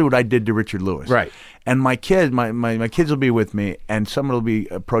essentially what I did to Richard Lewis. Right. And my kids will be with me, and someone will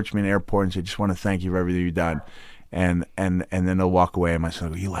approach me in the airport and say, "Just want to thank you for everything you've done." And then they'll walk away, and my son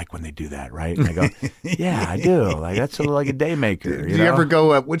will go, "You like when they do that, right?" And I go, "Yeah, I do. That's like a day maker." Do you ever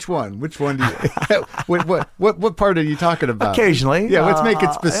go, which one? Which one do you? what part are you talking about? Occasionally, yeah. Let's make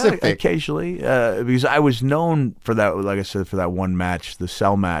it specific. Occasionally, because I was known for that. Like I said, for that one match, the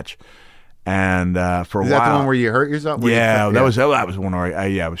Cell match, and for a while. Is that the one where you hurt yourself? That was one where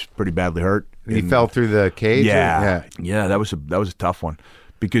I was pretty badly hurt. You fell through the cage. Yeah. That was a tough one.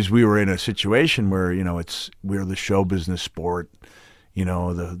 Because we were in a situation where, we're the show business sport,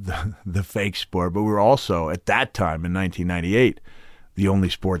 the fake sport, but we were also, at that time in 1998, the only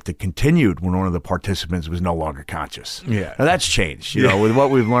sport that continued when one of the participants was no longer conscious. Yeah. Now that's changed, with what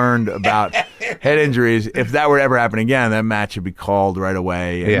we've learned about head injuries. If that were to ever happen again, that match would be called right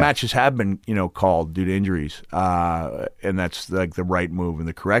away. And matches have been, called due to injuries. And that's the right move and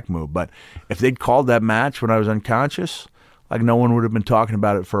the correct move. But if they'd called that match when I was unconscious, no one would have been talking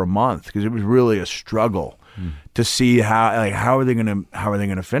about it for a month, because it was really a struggle to see how are they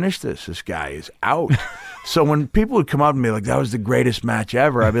gonna finish this? This guy is out. So when people would come up to me like, "That was the greatest match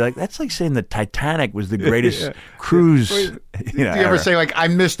ever," I'd be like, "That's like saying the Titanic was the greatest cruise." Do you ever say "I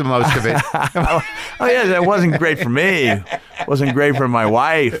missed most of it"? Oh yeah, that wasn't great for me. It wasn't great for my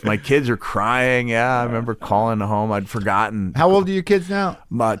wife. My kids are crying. Yeah, I remember calling home. I'd forgotten. How old are your kids now?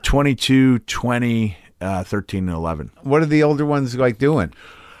 22, 20. 13 and 11. What are the older ones doing?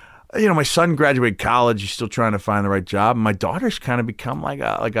 My son graduated college. He's still trying to find the right job. And my daughter's kind of become like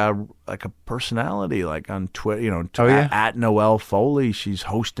a personality, on Twitter. At Noelle Foley. She's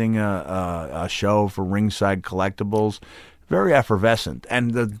hosting a show for Ringside Collectibles. Very effervescent.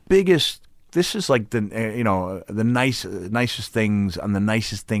 And the biggest. This is the nicest things on the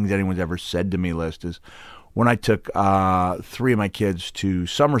nicest things anyone's ever said to me list is when I took 3 of my kids to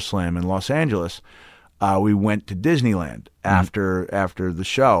SummerSlam in Los Angeles. We went to Disneyland after the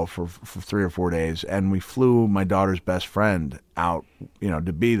show for 3 or 4 days, and we flew my daughter's best friend out,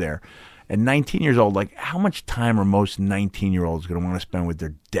 to be there. At 19 years old, like, how much time are most 19-year-olds going to want to spend with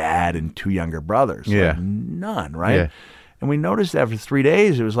their dad and 2 younger brothers? Yeah. Like, none, right? Yeah. And we noticed after 3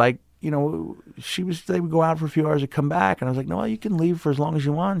 days, it was like, they would go out for a few hours and come back. And I was like, no, you can leave for as long as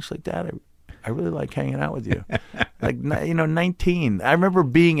you want. She's like, Dad, I really like hanging out with you. 19. I remember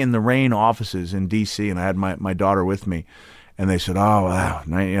being in the Rain offices in D.C., and I had my daughter with me. And they said, "Oh, wow,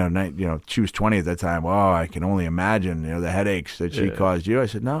 she was 20 at that time. Oh, I can only imagine, the headaches that she caused you." I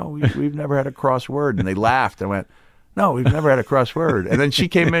said, "No, we've never had a crossword." And they laughed. I went, "No, we've never had a crossword." And then she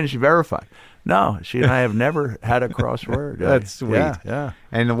came in and she verified. No, she and I have never had a crossword. That's sweet. Yeah.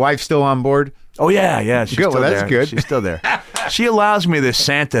 And the wife's still on board? Oh, yeah. She's good. still Well, that's there. good. She's still there. She allows me this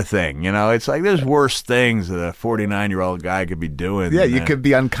Santa thing. It's like there's worse things that a 49-year-old guy could be doing. Yeah, you could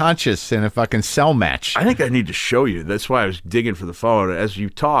be unconscious in a fucking cell match. I think I need to show you. That's why I was digging for the phone. As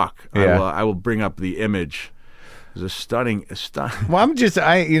you talk, I will bring up the image. It's a stunning. Well,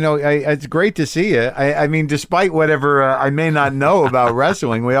 it's great to see you. I mean, despite whatever I may not know about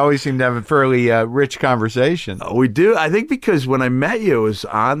wrestling, we always seem to have a fairly rich conversation. We do. I think because when I met you, it was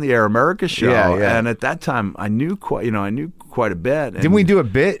on the Air America show, and at that time I knew quite a bit. Didn't we do a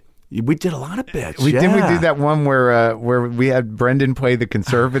bit? We did a lot of bits. Didn't we do that one where we had Brendan play the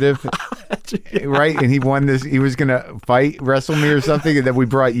conservative, right? And he won this. He was going to wrestle me or something, and then we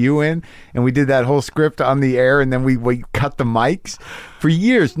brought you in, and we did that whole script on the air, and then we cut the mics. For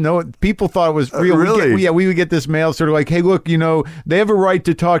years, people thought it was real. Really? We would get this mail sort of like, "Hey, look, they have a right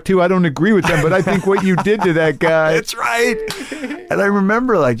to talk too. I don't agree with them, but I think what you did to that guy." That's right. And I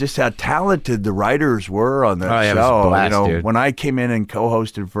remember just how talented the writers were on that show. It was a blast, dude. When I came in and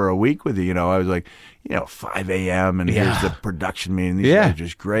co-hosted for a week with you, I was like, 5 a.m. and here's the production meeting. These guys are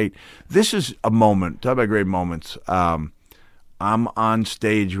just great. This is a moment. Talk about great moments. I'm on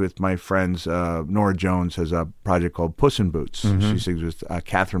stage with my friends. Nora Jones has a project called Puss in Boots. Mm-hmm. She sings with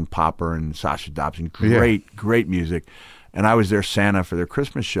Catherine Popper and Sasha Dobson. Great music. And I was their Santa for their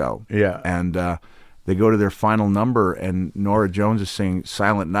Christmas show. Yeah. And they go to their final number, and Nora Jones is singing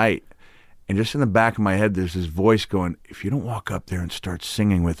Silent Night. And just in the back of my head, there's this voice going, if you don't walk up there and start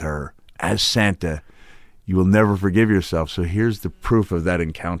singing with her as Santa, you will never forgive yourself. So here's the proof of that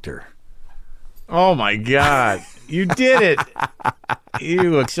encounter. Oh, my God. You did it. You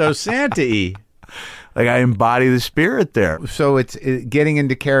look so Santa-y. Like I embody the spirit there. So it's getting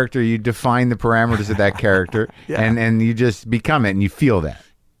into character. You define the parameters of that character, and you just become it, and you feel that.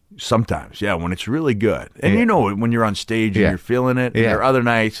 Sometimes, when it's really good. And when you're on stage and you're feeling it, and there are other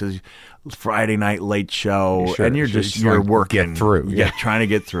nights, Friday night late show, and you're working. Get through. Trying to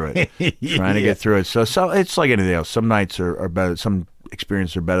get through it. Trying to get through it. So it's like anything else. Some nights are better, some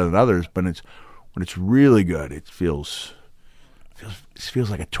experiences are better than others, but when it's really good, it feels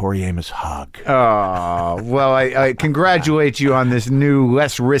like a Tori Amos hug. Oh, well, I congratulate you on this new,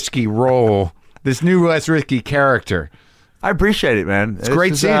 less risky role, this new, less risky character. I appreciate it, man. It's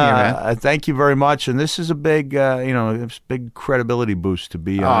great seeing you, man. Thank you very much. And this is a big, big credibility boost to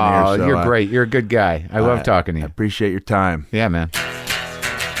be on here. So, you're great. You're a good guy. I love talking to you. I appreciate your time. Yeah, man.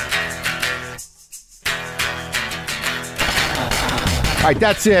 All right,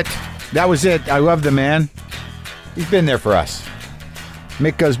 that's it. That was it. I love the man. He's been there for us.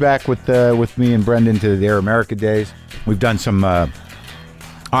 Mick goes back with me and Brendan to the Air America days. We've done some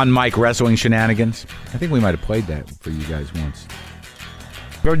on-mic wrestling shenanigans. I think we might have played that for you guys once.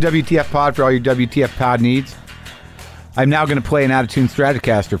 Go to WTF Pod for all your WTF Pod needs. I'm now going to play an Out-of-Tune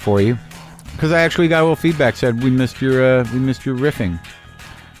Stratocaster for you because I actually got a little feedback said we missed your riffing.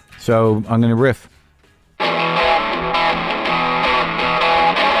 So I'm going to riff.